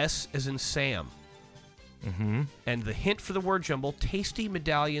 S is in Sam. Mm-hmm. And the hint for the word jumble, tasty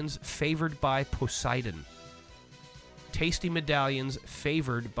medallions favored by Poseidon. Tasty medallions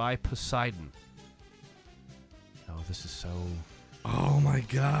favored by Poseidon. Oh, this is so... Oh my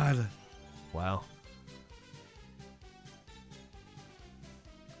God. Wow.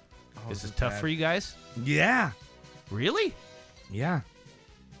 Oh, This is tough for you guys? Yeah. Really? Yeah.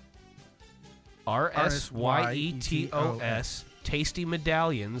 RSYETOS. Tasty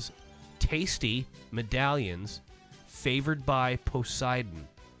medallions. Tasty medallions favored by Poseidon.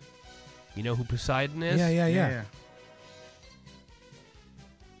 You know who Poseidon is? Yeah.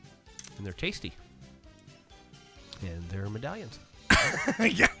 And they're tasty. And they're medallions.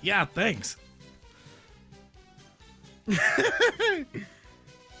 yeah. Thanks.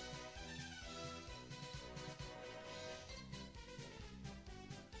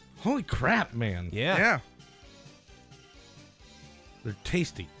 Holy crap, man. Yeah. They're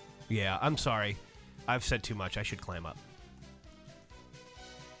tasty. Yeah, I'm sorry. I've said too much. I should clam up.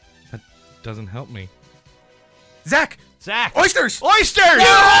 That doesn't help me. Zach! Zach! Oysters! Oysters! Oysters!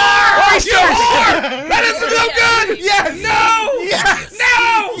 That is no good! Yes! No! Yes!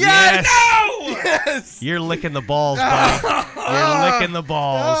 No! Yes! No! Yes! You're licking the balls, buddy. You're licking the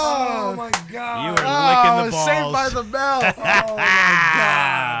balls. Oh my You God. are licking the balls. Saved by the bell. Oh my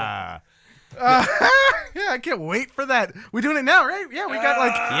God. Yeah, I can't wait for that. We're doing it now, right? Yeah, we got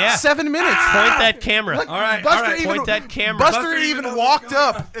like Yeah. 7 minutes. Point that camera. All right, Buster all right. even, Point that camera. Buster Buster even even knows walked what's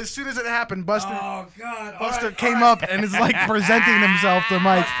going up as soon as it happened. Buster Oh God. Buster came up and is like presenting himself to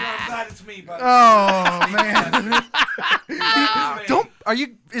Mike. I'm glad it's me, buddy. Oh man.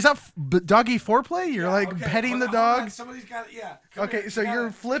 Is that doggy foreplay? You're like petting the dog? Somebody's got it. Yeah. Okay, so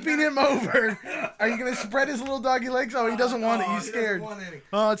you're flipping him over. Are you gonna spread his little doggy legs? Oh, he doesn't want it. He's scared.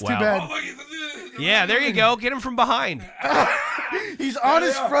 Oh, it's too Wow. bad. Yeah, there you go. Get him from behind. He's on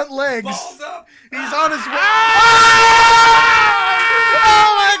his front legs. Balls up. He's on his. Oh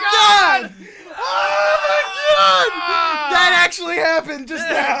my God! Oh my God! That actually happened just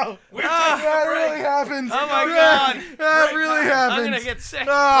now. That really happened. Oh my God. That really happened. I'm going to get sick.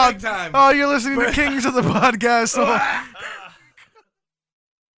 Oh, time. oh, you're listening to Kings of the Podcast.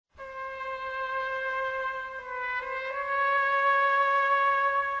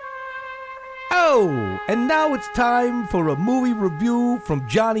 Oh, and now it's time for a movie review from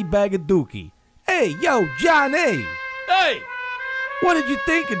Johnny Bagadookie. Hey, yo, Johnny! Hey, What did you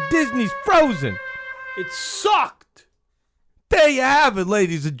think of Disney's Frozen? it sucked. There you have it,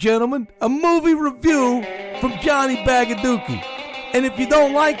 ladies and gentlemen. A movie review from Johnny Bagadookie. And if you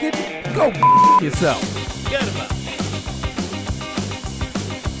don't like it, go yourself. Get him out.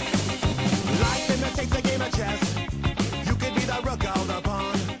 Life imitates a game of chess. You could be the rook or the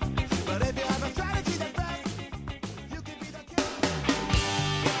pawn. But if you have a strategy that's best, you could be the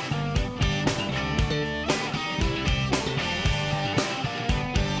king.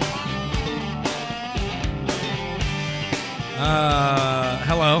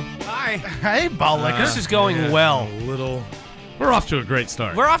 Hello. Hi. Hey, ball licker. This is going well. We're off to a great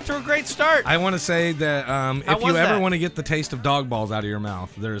start. We're off to a great start. I want to say that How if you was ever that? want to get the taste of dog balls out of your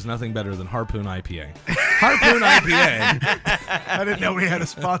mouth, there is nothing better than Harpoon IPA. Harpoon IPA. I didn't know we had a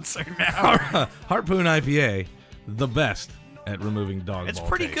sponsor now. Harpoon IPA, the best at removing dog It's ball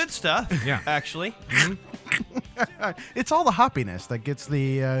pretty taste. good stuff. Yeah. Actually. It's all the hoppiness that gets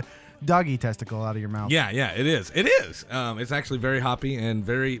the doggy testicle out of your mouth. Yeah, it is. It is. It's actually very hoppy and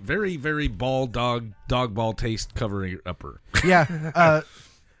very, very, very dog ball taste covering upper. Yeah.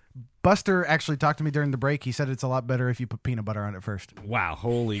 Buster actually talked to me during the break. He said it's a lot better if you put peanut butter on it first. Wow,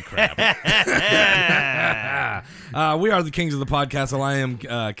 holy crap. We are the Kings of the Podcast. Well, I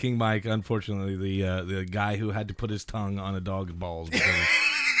am King Mike, unfortunately, the guy who had to put his tongue on a dog's balls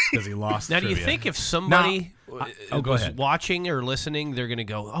because he lost Now, do you trivia. think if somebody go was ahead. watching or listening, they're going to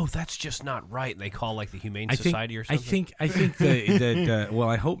go, "Oh, that's just not right," and they call like the Humane Society or something? I think that well,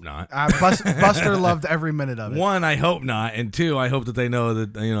 I hope not. Buster loved every minute of it. One, I hope not, and two, I hope that they know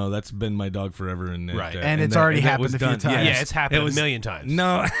that that's been my dog forever, and Right. And it's already happened a few times. Yeah, it's happened It was- a million times.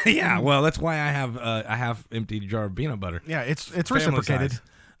 No, yeah, well, that's why I have emptied jar of peanut butter. Yeah, it's Family reciprocated.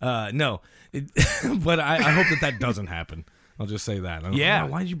 size. No, but I hope that doesn't happen. I'll just say that. Yeah.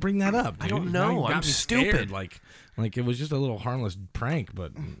 Why'd you bring that up, dude? I don't Now know. you got I'm me stupid. scared. Like it was just a little harmless prank,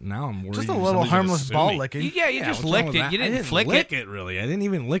 but now I'm worried. Just a somebody's little gonna harmless sue ball me. licking. You just what's wrong licked with it. that? You I didn't flick lick it. it. Really. I didn't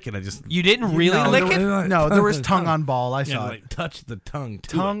even lick it. I just You didn't really lick it? No, there was tongue on ball. I Yeah, saw like it. touch the tongue. To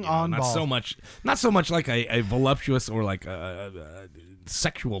Tongue it, you know? on not ball. not so much like a voluptuous or like a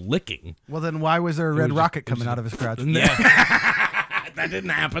sexual licking. Well, then why was there a red was rocket just- coming out of his crotch? That didn't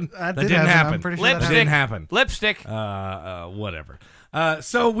happen. That didn't did happen. happen. I'm pretty sure That that Lipstick. didn't happen. Lipstick. Whatever.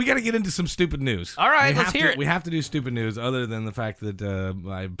 So we got to get into some stupid news. All right, We let's have hear to- it. We have to do stupid news, other than the fact that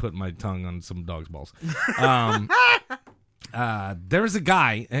I put my tongue on some dog's balls. There's a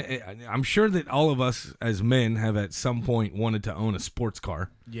guy. I'm sure that all of us as men have at some point wanted to own a sports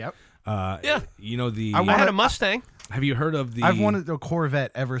car. Yep. Yeah. You know the. I had a Mustang. Have you heard of the? I've wanted a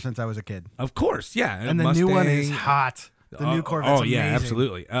Corvette ever since I was a kid. Of course, yeah. And the new one is Mustang. hot. The new Corvette's Oh yeah, amazing.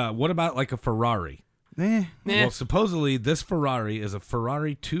 absolutely. What about like a Ferrari? Eh. Well, supposedly this Ferrari is a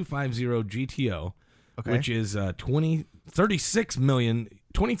Ferrari 250 GTO, Okay. which is 23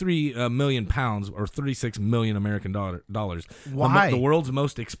 million pounds or 36 million American dollars. Why? The world's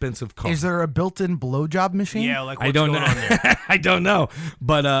most expensive car. Is there a built-in blowjob machine? Yeah, like what's I don't going know. on there? I don't know.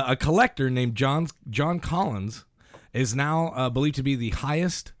 But a collector named John Collins is now believed to be the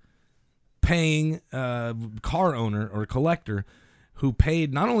highest paying car owner or collector who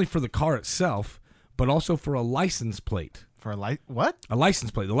paid not only for the car itself, but also for a license plate. For a light? What? A license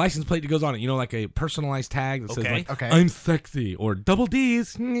plate. The license plate that goes on it. You know, like a personalized tag that says, Okay. like, Okay. I'm sexy or double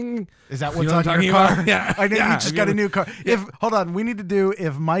D's. Is that You what's know on what I'm your talking car? about? Yeah. I know Yeah. you just Have got you a new car. If hold on, we need to do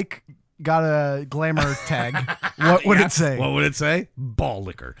if Mike got a glamour tag, what would Yeah. it say? What would it say? Ball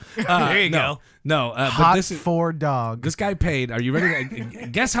liquor. There you go. No, but Hot this is. for dog. This guy paid. Are you ready to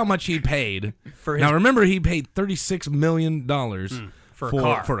guess how much he paid? For his- Now remember, he paid $36 million for a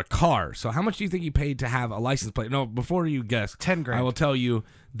car. For a car. So how much do you think he paid to have a license plate? No, before you guess, 10 grand. I will tell you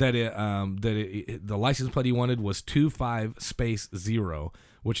that the license plate he wanted was 25-0,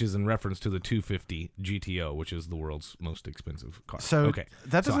 which is in reference to the 250 GTO, which is the world's most expensive car. So okay,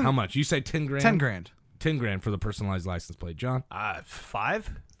 that so doesn't- how much? You say 10 grand? 10 grand. 10 grand for the personalized license plate, John.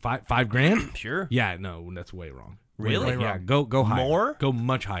 5? $5 grand? Sure. Yeah, no, that's way wrong. Way Really? wrong. Yeah, go higher. More? Go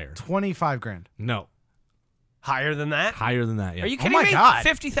much higher. 25 grand. No, Higher than that? higher than that. Yeah. Are you Oh kidding my me? God.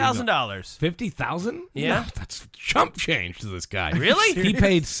 $50,000. 50,000? Yeah. No, that's chump change to this guy. Really? He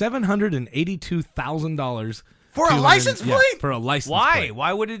paid $782,000 For a license plate? For a license Why? plate.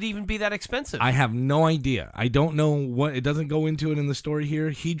 Why would it even be that expensive? I have no idea. I don't know what. It doesn't go into it in the story here.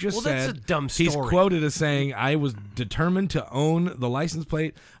 He just Well, said that's a dumb he's story. quoted as saying, "I was determined to own the license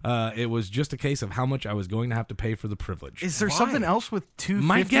plate. It was just a case of how much I was going to have to pay for the privilege." Is there something else with 250?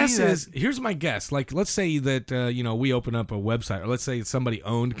 My guess that- is here's my guess. Like, let's say that we open up a website, or let's say somebody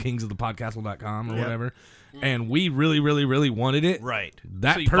owned kingsofthepodcastle.com or whatever, and we really, really, really wanted it. Right.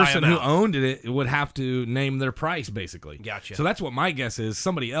 That So you buy person 'em who out. owned it would have to name their price, basically. Gotcha. So that's what my guess is.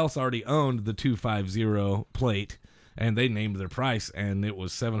 Somebody else already owned the 250 plate, and they named their price, and it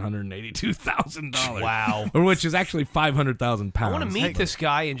was $782,000. Wow. Which is actually 500,000 pounds. I want to meet this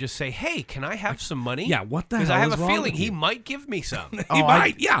guy and just say, hey, can I have some money? Yeah, what the Because hell I have is a wrong feeling with he you? might give me some. He Oh,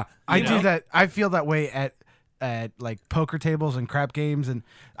 might, yeah. I you do know? that. I feel that way at like poker tables and crap games. And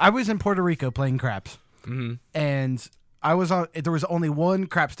I was in Puerto Rico playing craps, and I was on. There was only one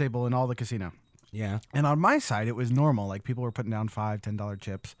craps table in all the casino, Yeah. and on my side it was normal. Like people were putting down $5, $10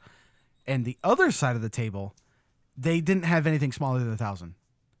 chips, and the other side of the table, they didn't have anything smaller than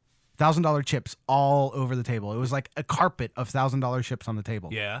 $1,000 chips all over the table. It was like a carpet of $1,000 chips on the table.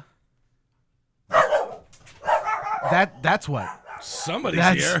 Yeah. That's what. Somebody's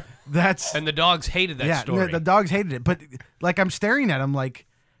That's here. that's And the dogs hated that yeah. story. The dogs hated it, but like I'm staring at them like,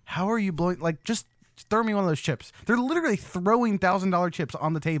 how are you blowing? Like just throw me one of those chips. They're literally throwing $1,000 chips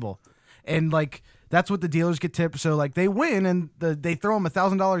on the table, and like that's what the dealers get tipped. So like they win, and they throw them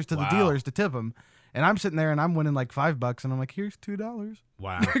 $1,000 to the dealers to tip them. And I'm sitting there and I'm winning like $5, and I'm like, here's $2.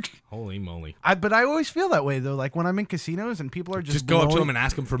 Wow. Holy moly. But I always feel that way though. Like when I'm in casinos and people are Just go up to blowing- them and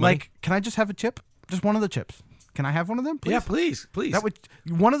ask them for money. like, can I just have a chip? Just one of the chips. Can I have one of them, please? Yeah, please. That would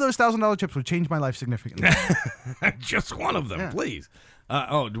one of those $1,000 chips would change my life significantly. Just one of them, Yeah. please.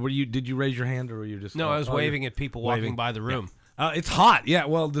 Did you raise your hand or were you just no, I was you're waving at people walking by the room. It's hot. Yeah,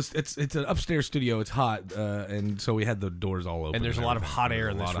 well, it's an upstairs studio. It's hot, and so we had the doors all open. And there's a lot of hot air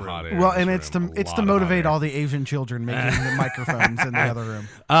in this room. Well, and it's to motivate all the Asian children making the microphones in the other room.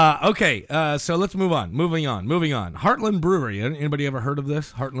 Okay, so let's move on. Moving on. Heartland Brewery. Anybody ever heard of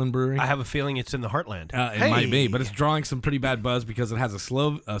this? Heartland Brewery? I have a feeling it's in the Heartland. It might be, but it's drawing some pretty bad buzz because it has a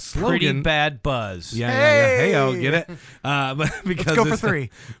slogan. Pretty bad buzz. Yeah. Hey-o, get it? But because Let's go for 3.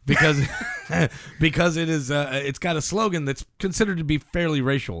 Because it is. It's got a slogan that's considered to be fairly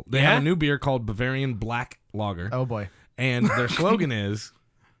racial. They have a new beer called Bavarian Black Lager. Oh boy! And their slogan is,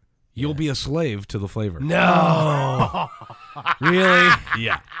 "You'll be a slave to the flavor." No. Really?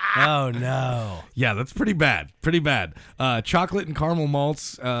 Yeah. Oh no. Yeah, that's pretty bad. Chocolate and caramel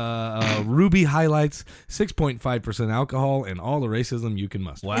malts, ruby highlights, 6.5% alcohol, and all the racism you can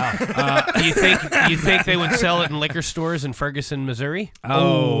muster. Wow. Do you think they would sell it in liquor stores in Ferguson, Missouri?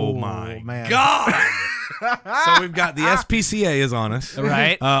 Oh my man. God. So we've got the SPCA is on us,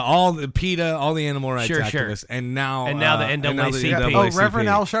 Right. all the PETA, all the animal rights Sure. activists, and now the NAACP. Oh, Reverend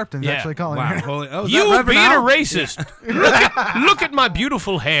Al Sharpton's Yeah. actually calling. Wow. me. Holy, is that You Reverend being Al? a racist. Look at my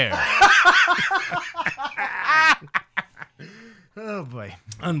beautiful hair. Oh boy!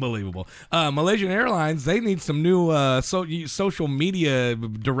 Unbelievable. Malaysian Airlines, they need some new social media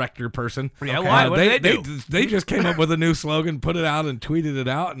director person. Yeah, why? What did they do? They just came up with a new slogan, put it out, and tweeted it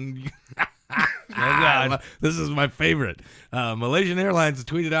out. And God. This is my favorite. Malaysian Airlines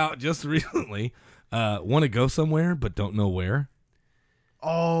tweeted out just recently, want to go somewhere but don't know where.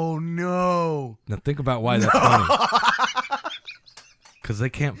 Oh no! Now think about why that's funny. Because they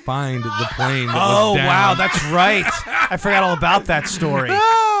can't find the plane that was down. Wow, that's right. I forgot all about that story.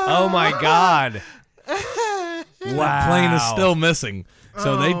 Oh my God. That plane is still missing.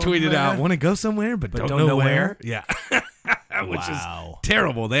 So they tweeted out, want to go somewhere, but don't know where? Yeah. Which is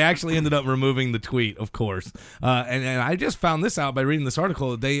terrible. They actually ended up removing the tweet, of course. And I just found this out by reading this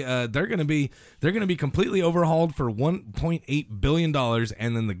article. They're going to be completely overhauled for $1.8 billion,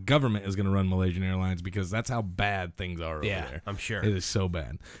 and then the government is going to run Malaysian Airlines because that's how bad things are over there. I'm sure. It is so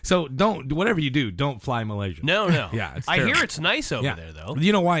bad. So whatever you do, don't fly Malaysia. No. Yeah, it's I terrible. hear it's nice over there, though.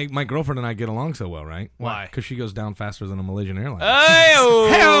 You know why my girlfriend and I get along so well, right? Why? Because she goes down faster than a Malaysian airline.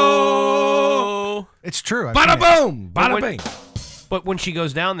 Hey-o! It's true. I've Bada seen it. boom! Bada bing! But when she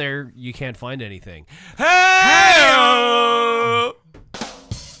goes down there, you can't find anything. Hey-o!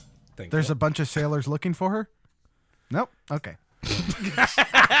 There's a bunch of sailors looking for her. Nope. Okay.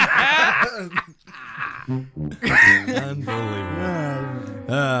 Unbelievable.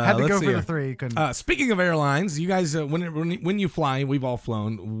 Had to let's go see for here. the 3. Couldn't. Speaking of airlines, you guys, when you fly, we've all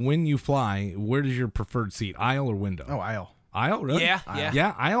flown. When you fly, where does your preferred seat, aisle or window? Oh, aisle. Aisle, really? Yeah. Aisle.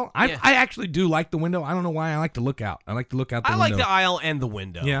 Yeah. I actually do like the window. I don't know why. I like to look out. I like to look out the I window. like the aisle and the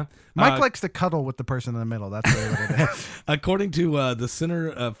window. Yeah. Mike likes to cuddle with the person in the middle. That's really what it is. According to the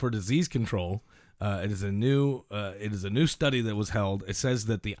Center for Disease Control, it is a new study that was held. It says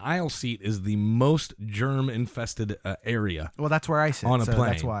that the aisle seat is the most germ-infested area. Well, that's where I sit. On a so plane.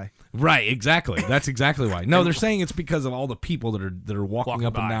 That's why. Right, exactly. That's exactly why. No, they're saying it's because of all the people that are walking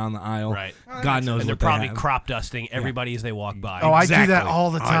up and by. down the aisle. Right. God knows And they're what they probably have. crop dusting everybody as they walk by. Oh, Exactly. I do that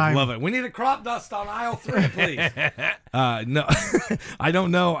all the time. I love it. We need a crop dust on aisle 3, please. No, I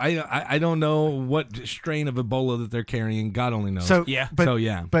don't know. I don't know what strain of Ebola that they're carrying. God only knows. So Yeah.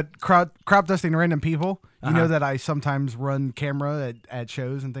 But crop dusting random people. You know that I sometimes run camera at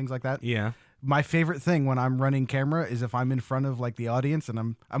shows and things like that. yeah. My favorite thing when I'm running camera is if I'm in front of like the audience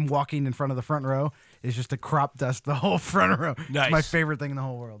and I'm walking in front of the front row is just to crop dust the whole front row. Nice. It's my favorite thing in the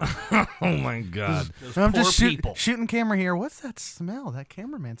whole world. Oh my God. I'm poor just people. shooting camera here. What's that smell? That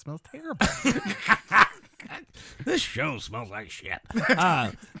cameraman smells terrible. This show smells like shit.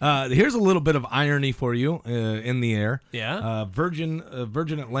 Here's a little bit of irony for you in the air. Yeah? Virgin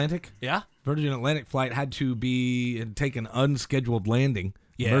Atlantic. Yeah? Virgin Atlantic flight had to take an unscheduled landing,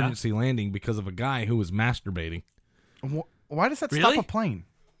 Yeah. emergency landing, because of a guy who was masturbating. Why does that Really? stop a plane?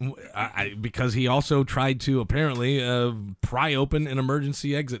 Because he also tried to apparently pry open an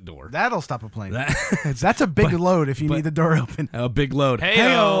emergency exit door. That'll stop a plane. That's That's a big load if you need the door open. a big load.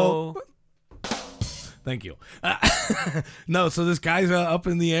 Hey-o! Thank you. No, so this guy's up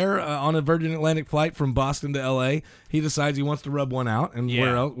in the air on a Virgin Atlantic flight from Boston to L.A. He decides he wants to rub one out, and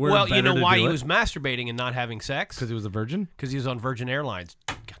where well, you know why he was was masturbating and not having sex? because he was a virgin. Because he was on Virgin Airlines.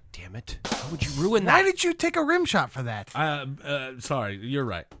 God damn it. Why would you ruin Why that? did you take a rim shot for that? Sorry, you're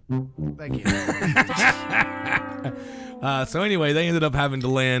right. Thank you. So anyway, they ended up having to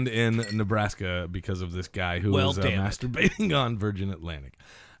land in Nebraska because of this guy who Well, was damn it. masturbating on Virgin Atlantic.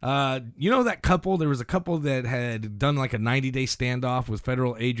 You know that couple? There was a couple that had done like a 90-day standoff with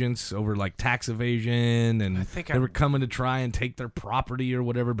federal agents over like tax evasion, and they were coming to try and take their property or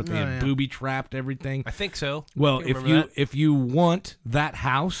whatever, but they had booby trapped everything. I think so. Well, Remember that? if you want that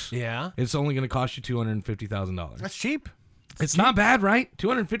house, Yeah. it's only going to cost you $250,000. That's cheap. It's not bad, right?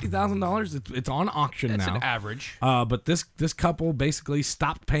 $250,000. It's on auction That's now. an average. But this couple basically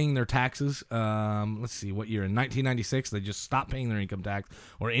stopped paying their taxes. Let's see, what year? In 1996, they just stopped paying their income tax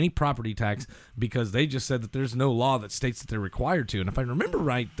or any property tax because they just said that there's no law that states that they're required to. And if I remember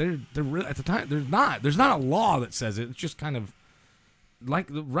right, they're at the time there's not a law that says it. It's just kind of like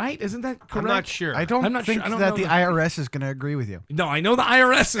right, isn't that correct? I'm not sure. I don't I'm not think sure. I don't that know the the- IRS is going to agree with you. No, I know the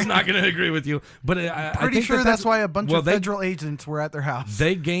IRS is not going to agree with you, but I Pretty think sure that's why a bunch of they- federal agents were at their house.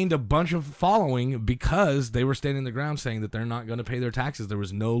 They gained a bunch of following because they were standing the ground saying that they're not going to pay their taxes. There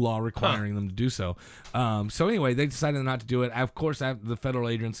was no law requiring them to do so. So anyway, they decided not to do it. Of course, the federal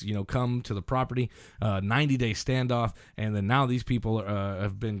agents, come to the property, 90-day standoff, and then now these people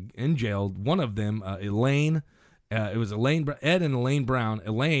have been in jail. One of them, Elaine. It was Ed and Elaine Brown.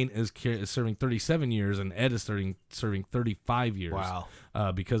 Elaine is serving 37 years, and Ed is serving 35 years. Wow.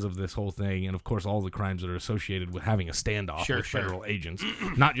 Because of this whole thing, and of course all the crimes that are associated with having a standoff with federal agents,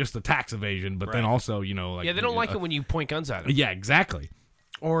 not just the tax evasion, but then also like Yeah, they don't like it when you point guns at them. Yeah, exactly.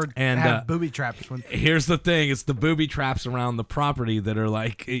 Or have booby traps. Here's the thing: it's the booby traps around the property that are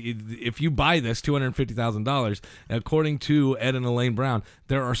like, if you buy this $250,000, according to Ed and Elaine Brown,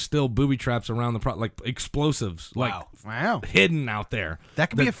 there are still booby traps around the like explosives, Wow. Wow. hidden out there. That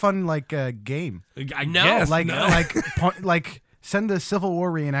could be a fun game. I guess, Like send the Civil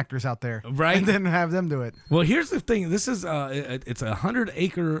War reenactors out there, Right. and then have them do it. Well, here's the thing. This is it's a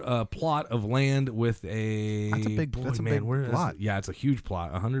 100-acre plot of land with a. That's a big- that's a man, big where is plot. it? Yeah, it's a huge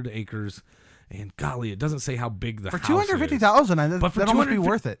plot. 100 acres, and golly, it doesn't say how big the For house $250,000, is. But for that almost be 250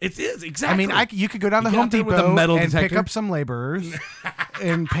 worth it. It is exactly. I mean, you could go down to You Home get out there with a Depot metal and pick detector. up some laborers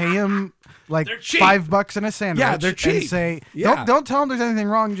and pay them like They're cheap. $5 in a sandwich. Yeah, they're cheap. And say, Yeah. don't tell them there's anything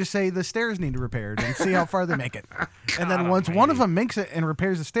wrong. Just say the stairs need repaired and see how far they make it. And then once one of them makes it and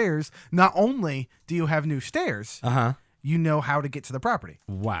repairs the stairs, not only do you have new stairs, you know how to get to the property.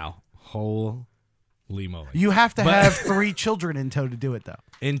 Wow, holy moly! You have to have 3 children in tow to do it, though.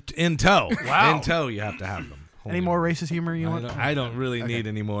 In tow. Wow. In tow, you have to have them. Any more racist humor you want? I don't really need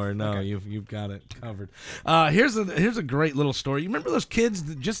any more. No, you've got it covered. Here's a great little story. You remember those kids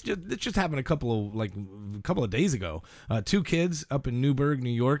that just happened a couple of days ago? 2 kids up in Newburgh,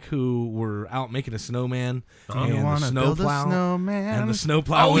 New York, who were out making a snowman and the wanna build a snowplow snowman? and the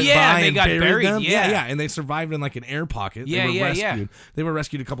snowplow Oh, went yeah, by they and got buried buried, them. yeah. and they survived in like an air pocket. Yeah, they were yeah, rescued. yeah. They were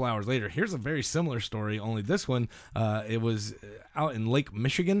rescued a couple hours later. Here's a very similar story. Only this one, it was out in Lake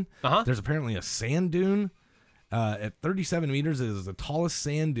Michigan. There's apparently a sand dune. At 37 meters, it is the tallest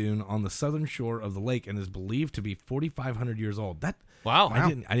sand dune on the southern shore of the lake and is believed to be 4,500 years old. Wow. I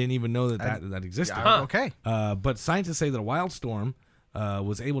didn't even know that existed. Okay. But scientists say that a wild storm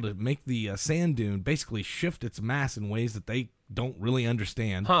was able to make the sand dune basically shift its mass in ways that they don't really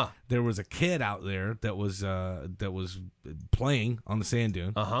understand. There was a kid out there that was playing on the sand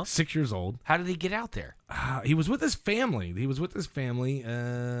dune, 6 years old. How did he get out there? He was with his family.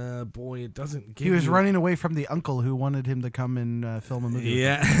 Boy, it doesn't give He was you- running away from the uncle who wanted him to come and film a movie. with him.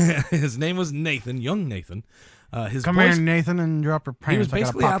 Yeah, his name was Nathan, young Nathan. His Come voice, here, Nathan, and drop your he was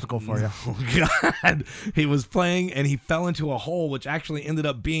pants. I got a basically out. popsicle for you. Oh God! He was playing, and he fell into a hole, which actually ended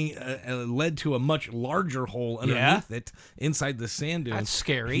up being led to a much larger hole underneath it, inside the sand dune. That's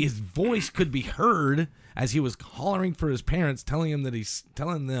scary. His voice could be heard as he was hollering for his parents, telling them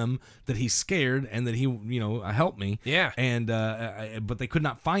that he's scared and that he, help me. Yeah. And but they could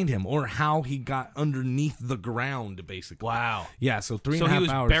not find him or how he got underneath the ground, basically. Wow. Yeah. So 3.5 So he was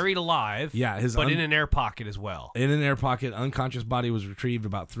hours. buried alive. Yeah, but in an air pocket as well. In an air pocket, unconscious body was retrieved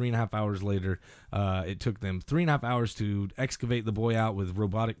about 3.5 hours later. It took them 3.5 hours to excavate the boy out with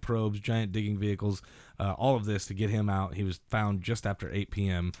robotic probes, giant digging vehicles, all of this to get him out. He was found just after 8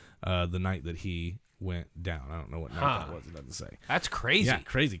 p.m. The night that he went down. I don't know what night that was. It doesn't say. That's crazy. Yeah,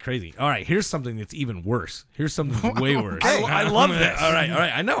 crazy. All right, here's something that's even worse. Here's something that's way worse. I love this. All right.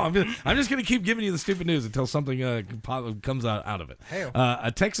 I know. I'm just going to keep giving you the stupid news until something comes out of it.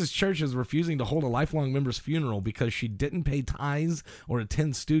 A Texas church is refusing to hold a lifelong member's funeral because she didn't pay tithes or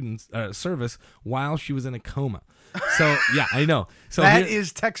attend student service while she was in a coma. So yeah, I know. So That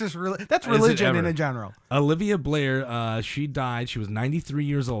is Texas. That's religion in ever? a general. Olivia Blair, she died. She was 93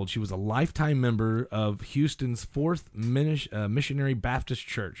 years old. She was a lifetime member of Houston's Fourth Missionary Baptist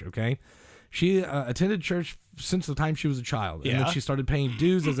Church. Okay, She attended church since the time she was a child, and Yeah. then she started paying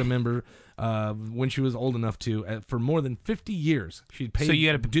dues as a member when she was old enough to. For more than 50 years, she paid. So you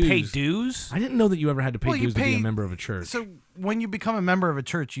had to dues. pay dues? I didn't know that you ever had to pay Well, you dues to be a pay- member of a church. So when you become a member of a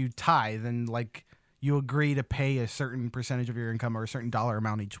church, you tithe and like you agree to pay a certain percentage of your income or a certain dollar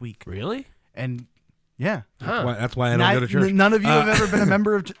amount each week. Really? And yeah, That's why I don't go to church. None of you have ever been a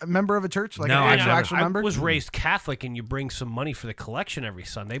member of a church, like No, an I've actual, never. actual I member. was raised Catholic, and you bring some money for the collection every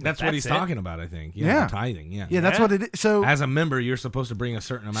Sunday. But That's what he's it. talking about, I think. Yeah. the tithing. Yeah. Yeah, that's what it is. So As a member, you're supposed to bring a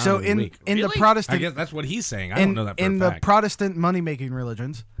certain amount so every week. in the Really? I Protestant guess that's what he's saying. I don't know that for in a the fact. Protestant money making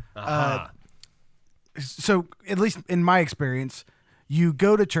religions. So at least in my experience, you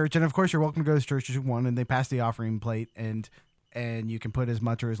go to church, and of course you're welcome to go to church as you want, and they pass the offering plate, and you can put as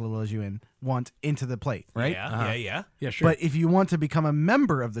much or as little as you want into the plate, right? Yeah. yeah, sure. But if you want to become a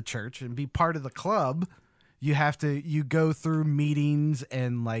member of the church and be part of the club, you go through meetings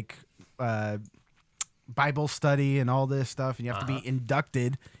and like Bible study and all this stuff, and you have to be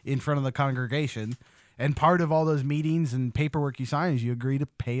inducted in front of the congregation. And part of all those meetings and paperwork you sign is you agree to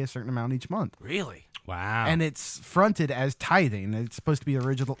pay a certain amount each month. Really? wow. And it's fronted as tithing. It's supposed to be a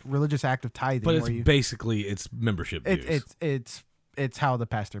religious act of tithing. but it's where you, basically it's membership dues. it's how the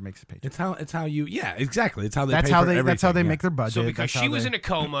pastor makes a paycheck. It's how you exactly. It's how they That's pay how for they everything, make their budget. So because That's how she was they- in a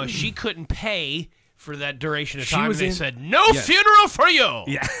coma, she couldn't pay for that duration of She time. was And they in- said, no Yes. funeral for you.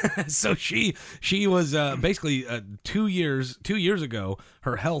 Yeah. So she was basically 2 years ago,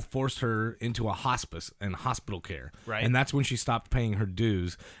 her health forced her into a hospice and hospital care. Right. And that's when she stopped paying her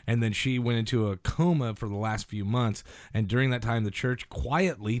dues. And then she went into a coma for the last few months. And during that time, the church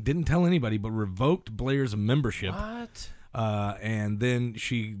quietly didn't tell anybody, but revoked Blair's membership. What? And then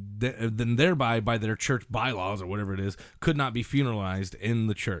then thereby, by their church bylaws or whatever it is, could not be funeralized in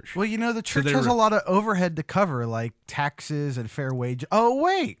the church. Well, the church they has were- a lot of overhead to cover, like taxes and fair wage. Oh,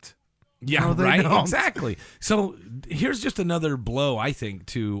 wait. Yeah, No, they right. don't. Exactly. So here's just another blow, I think,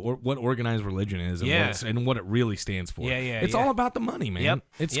 to what organized religion is and, Yeah. what it really stands for. Yeah, yeah, It's yeah. all about the money, man. Yep.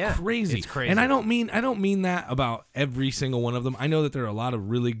 It's Yeah. crazy. It's crazy. And I don't mean that about every single one of them. I know that there are a lot of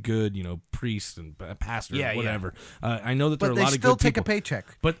really good, priests and pastors, Yeah, yeah. whatever. I know that there But are a they lot of still good take a people. paycheck.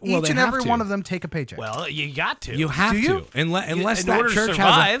 But each well, they and have every to. one of them take a paycheck. Well, you got to. You have Do you? to, unless in that order to church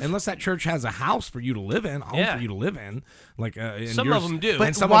survive. unless that church has a house for you to live in, a home Yeah. for you to live in. Like and Some yours- of them do. and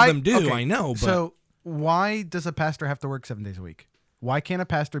But some why- of them do. okay, I know. But so why does a pastor have to work 7 days a week? Why can't a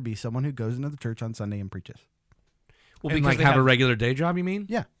pastor be someone who goes into the church on Sunday and preaches? Well, and because like they have a regular day job. You mean?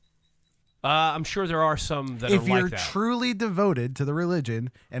 Yeah. I'm sure there are some that If are you're like that. truly devoted to the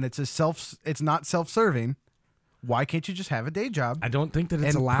religion and it's not self-serving, why can't you just have a day job? I don't think that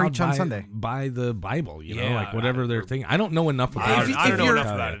it's And allowed preach on by, Sunday. by the Bible, Yeah, like whatever their thing. I don't know enough about I it. don't know you're-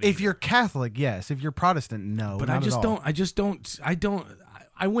 enough about it. If you're Catholic, yes. If you're Protestant, no. But not I at just all. don't.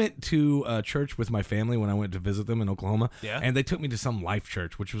 I went to a church with my family when I went to visit them in Oklahoma. Yeah. And they took me to some Life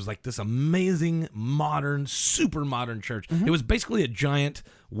Church, which was like this amazing, modern, super modern church. Mm-hmm. It was basically a giant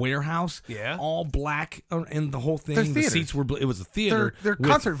warehouse. Yeah. All black and the whole thing. They're The theaters. seats were. It was a theater. They're with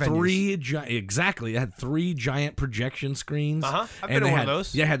concert venues. exactly. It had 3 giant projection screens. Uh-huh. I've been and to they one had, of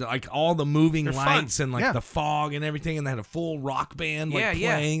those. Yeah, had like all the moving They're fun. lights and like Yeah. the fog and everything, and they had a full rock band like Yeah,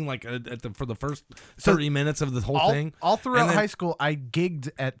 yeah. playing like for the first 30 minutes of the whole thing. All throughout And then- high school, I gigged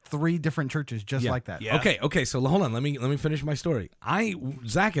at 3 different churches just like that. Yeah. Okay. So hold on. Let me finish my story.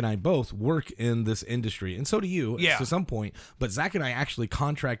 Zach and I both work in this industry, and so do you, Yeah. to some point. But Zach and I actually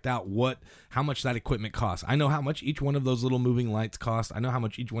contract out how much that equipment costs. I know how much each one of those little moving lights cost. I know how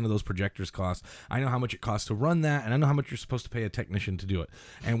much each one of those projectors cost. I know how much it costs to run that, and I know how much you're supposed to pay a technician to do it.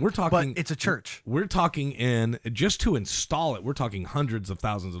 And we're But talking. it's a church. We're talking in just to install it. We're talking hundreds of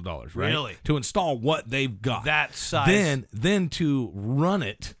thousands of dollars, right? Really? To install what they've got. That size. Then to run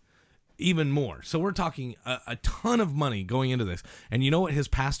it even more. So we're talking a ton of money going into this. And you know what his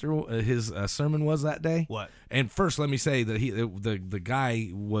sermon was that day? What? And first, let me say that the guy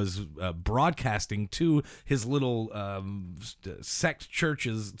was broadcasting to his little sect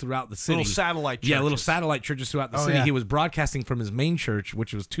churches throughout the city. Little satellite Yeah, little churches. satellite churches throughout the Oh, city. yeah. He was broadcasting from his main church,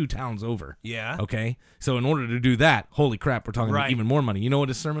 which was 2 towns over. Yeah. Okay. So in order to do that, holy crap, we're talking Right. about even more money. You know what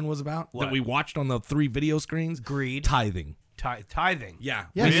his sermon was about? What? That we watched on the 3 video screens? Greed. Tithing. Tithing. Yeah.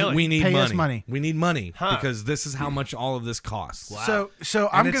 Yes. Really? We need Pay money. us money. We need money Huh. because this is how much all of this costs. Wow. So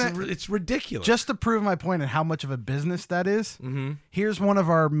And I'm it's ridiculous. just to prove my point and how much of a business that is, here's one of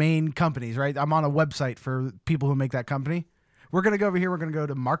our main companies, right? I'm on a website for people who make that company. We're going to go over here. We're going to go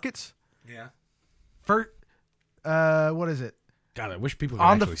to markets. yeah. First, what is it? God, I wish people could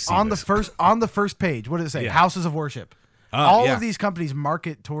On actually see this. on the first page, what does it say? Yeah. Houses of worship. Oh, All yeah. of these companies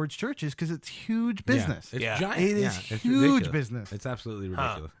market towards churches because it's huge business. Yeah, it's Yeah. giant. It is Yeah, it's huge ridiculous. business. It's absolutely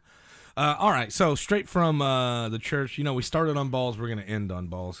ridiculous. All right, so straight from the church. You know, we started on balls. We're gonna end on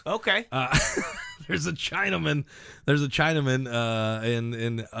balls. Okay. There's a Chinaman.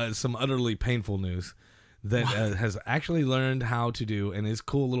 In some utterly painful news that has actually learned how to do, and his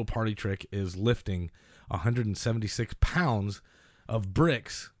cool little party trick is lifting 176 pounds of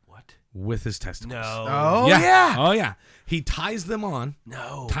bricks. What? With his testicles. No. Oh yeah. Oh yeah. He ties them on.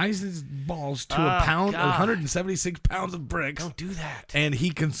 No. Ties his balls to a pound, God. 176 pounds of bricks. Don't do that. And he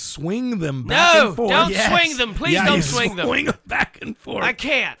can swing them back and forth. Don't swing them. Please Yeah, don't you swing them. Swing them back and forth. I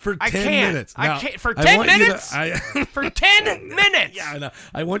can't. For 10 I can't. minutes. I Now, can't. For I 10 want you to- minutes? For 10 minutes? Yeah, I know.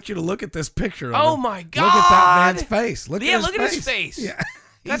 I want you to look at this picture. Of Oh, him. my Look at that God. man's face. Look Yeah, at his look face. at his face. Yeah.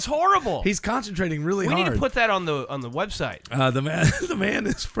 That's horrible. He's concentrating really we hard. need to put that on the website. The man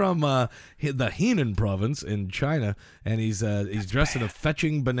is from the Henan province in China, and he's dressed in a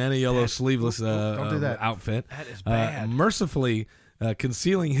fetching banana yellow sleeveless don't do that. outfit. That is bad. Mercifully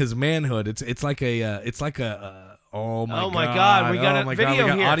concealing his manhood. It's like a oh my God, we got a oh my video God, we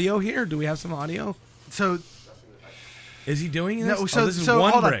got here. audio here. Do we have some audio? So Is he doing this? no, so this is so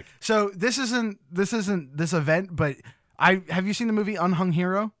one hold on. brick. So this isn't this event, but have you seen the movie Unhung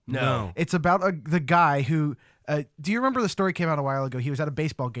Hero? No. It's about the guy who. Do you remember the story came out a while ago? He was at a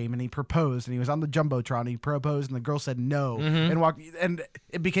baseball game and he proposed, and he was on the jumbotron. And he proposed, and the girl said no, and walked, and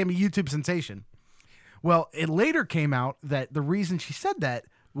it became a YouTube sensation. Well, it later came out that the reason she said that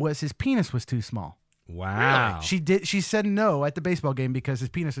was his penis was too small. Wow. She said no at the baseball game because his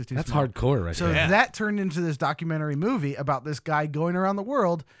penis was too That's small. hardcore right So there. that turned into this documentary movie about this guy going around the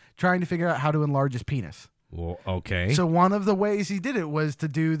world trying to figure out how to enlarge his penis. Well, okay. So one of the ways he did it was to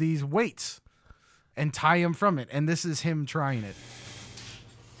do these weights and tie him from it. And this is him trying it.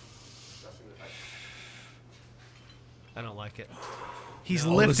 I don't like it. He's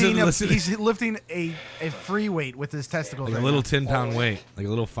No, lifting listen. he's lifting a free weight with his testicles. like a right little now. 10-pound weight, like a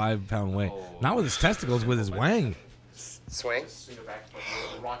little 5-pound weight. Not with his testicles, with his wang. Swing.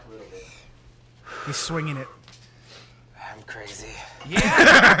 He's swinging it. I'm crazy.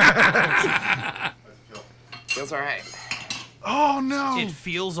 Yeah. Feels alright. Oh no! It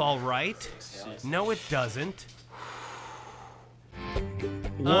feels all right. No, it doesn't.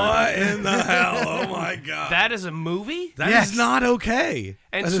 What in the hell? Oh my God. That is a movie? That is Yes. not okay.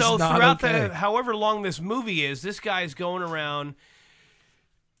 And That is so not throughout okay. the however long this movie is, this guy's going around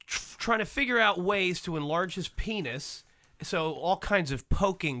trying to figure out ways to enlarge his penis. So all kinds of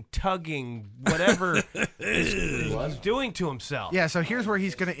poking, tugging, whatever he's doing to himself. Yeah, so here's where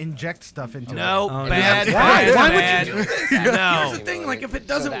he's going to inject stuff into No, it. bad, yeah. bad, Why would bad. you do this? No. Here's the thing, like if it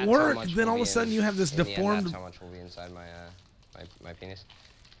doesn't work, then all of a sudden you have this deformed. That's how much will be inside my penis.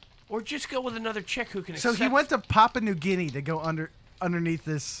 Or just go with another chick who can So accept. he went to Papua New Guinea to go underneath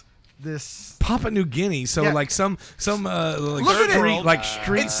this. Papua New Guinea, so Yeah. like some like Look at it. street, like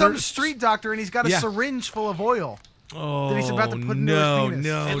street. It's some street doctor, and he's got a Yeah. syringe full of oil. Oh, that he's about to put into no, his penis.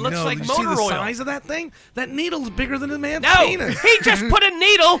 no, It looks no. like Did you see motor the oil. size of that thing? That needle's bigger than a man's No, penis. he just put a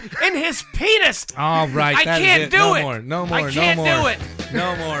needle in his penis. All right, I that is can't it. do No it. more, no more, I can't no more. do it.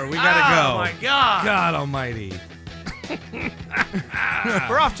 No more. We gotta Oh go. my God. God Almighty.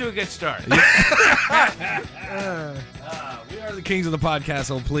 We're off to a good start. We are the Kings of the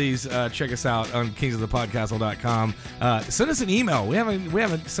Podcastle. Please check us out on kingsofthepodcastle.com. Send us an email. We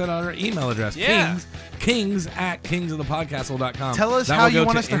haven't set out our email address. Yeah. Kings at kingsofthepodcastle.com. Tell us That how will you go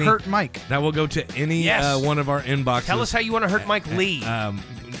want us to any- hurt Mike. That will go to any Yes. one of our inboxes. Tell us how you want to hurt Mike Lee.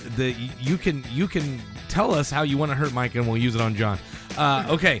 You can tell us how you want to hurt Mike, and we'll use it on John.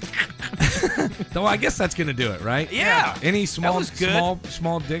 Okay. Though I guess that's gonna do it, right? Yeah. Any small was good.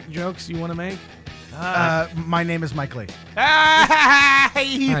 small dick jokes you want to make? My name is Mike Lee. I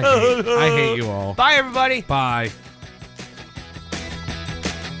hate you all. Bye, everybody. Bye.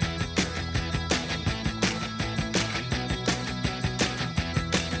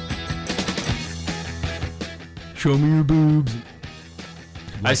 Show me your boobs.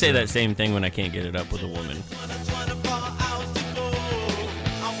 I say that same thing when I can't get it up with a woman.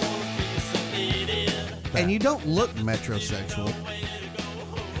 And you don't look metrosexual.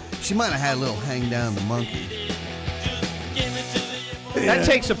 She might have had a little hang down the monkey. That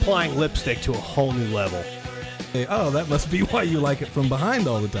takes applying lipstick to a whole new level. Hey, oh, that must be why you like it from behind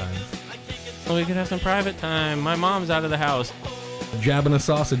all the time. Well, we could have some private time. My mom's out of the house. Jabbing a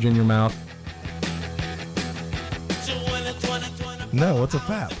sausage in your mouth. No, what's a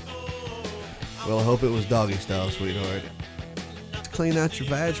fap? Well, I hope it was doggy style, sweetheart. Clean out your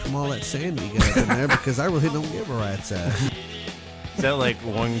vag from all that sand you got in there because I really don't give a rat's ass. Is that like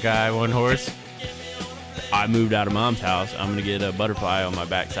one guy, one horse? I moved out of mom's house. I'm gonna get a butterfly on my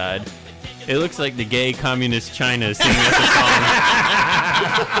backside. It looks like the gay communist China singing us a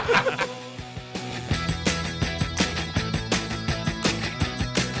song.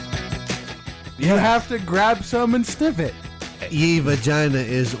 You have to grab some and sniff it. Ye vagina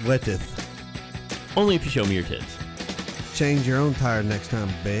is wetteth. Only if you show me your tits. Change your own tire next time,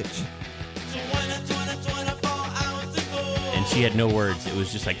 bitch. And she had no words. It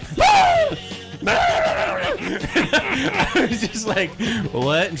was just like. I was just like,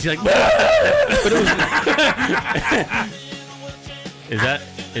 what? And she's like, but it was.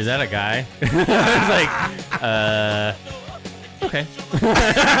 Is that a guy? I was like, okay.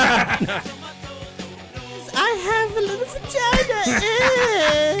 I have a little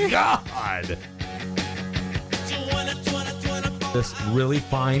vagina. God. This really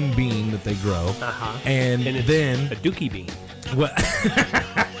fine bean that they grow, and it's then a dookie bean. What?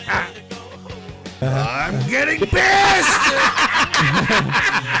 I'm getting pissed!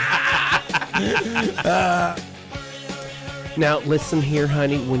 Now, listen here,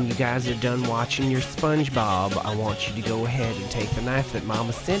 honey. When you guys are done watching your SpongeBob, I want you to go ahead and take the knife that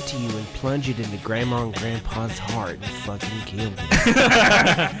Mama sent to you and plunge it into Grandma and Grandpa's heart and fucking kill them.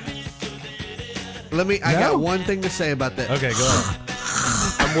 I got one thing to say about that. Okay, go ahead.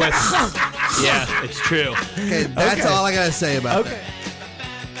 I'm with you. Yeah, it's true. Okay, that's all I gotta say about that.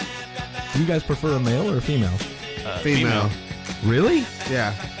 Do you guys prefer a male or a female? Female. Really?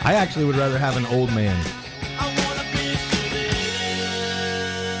 Yeah. I actually would rather have an old man.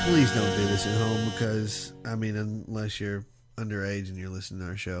 Please don't do this at home because, I mean, unless you're underage and you're listening to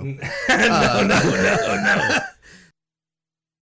our show. No.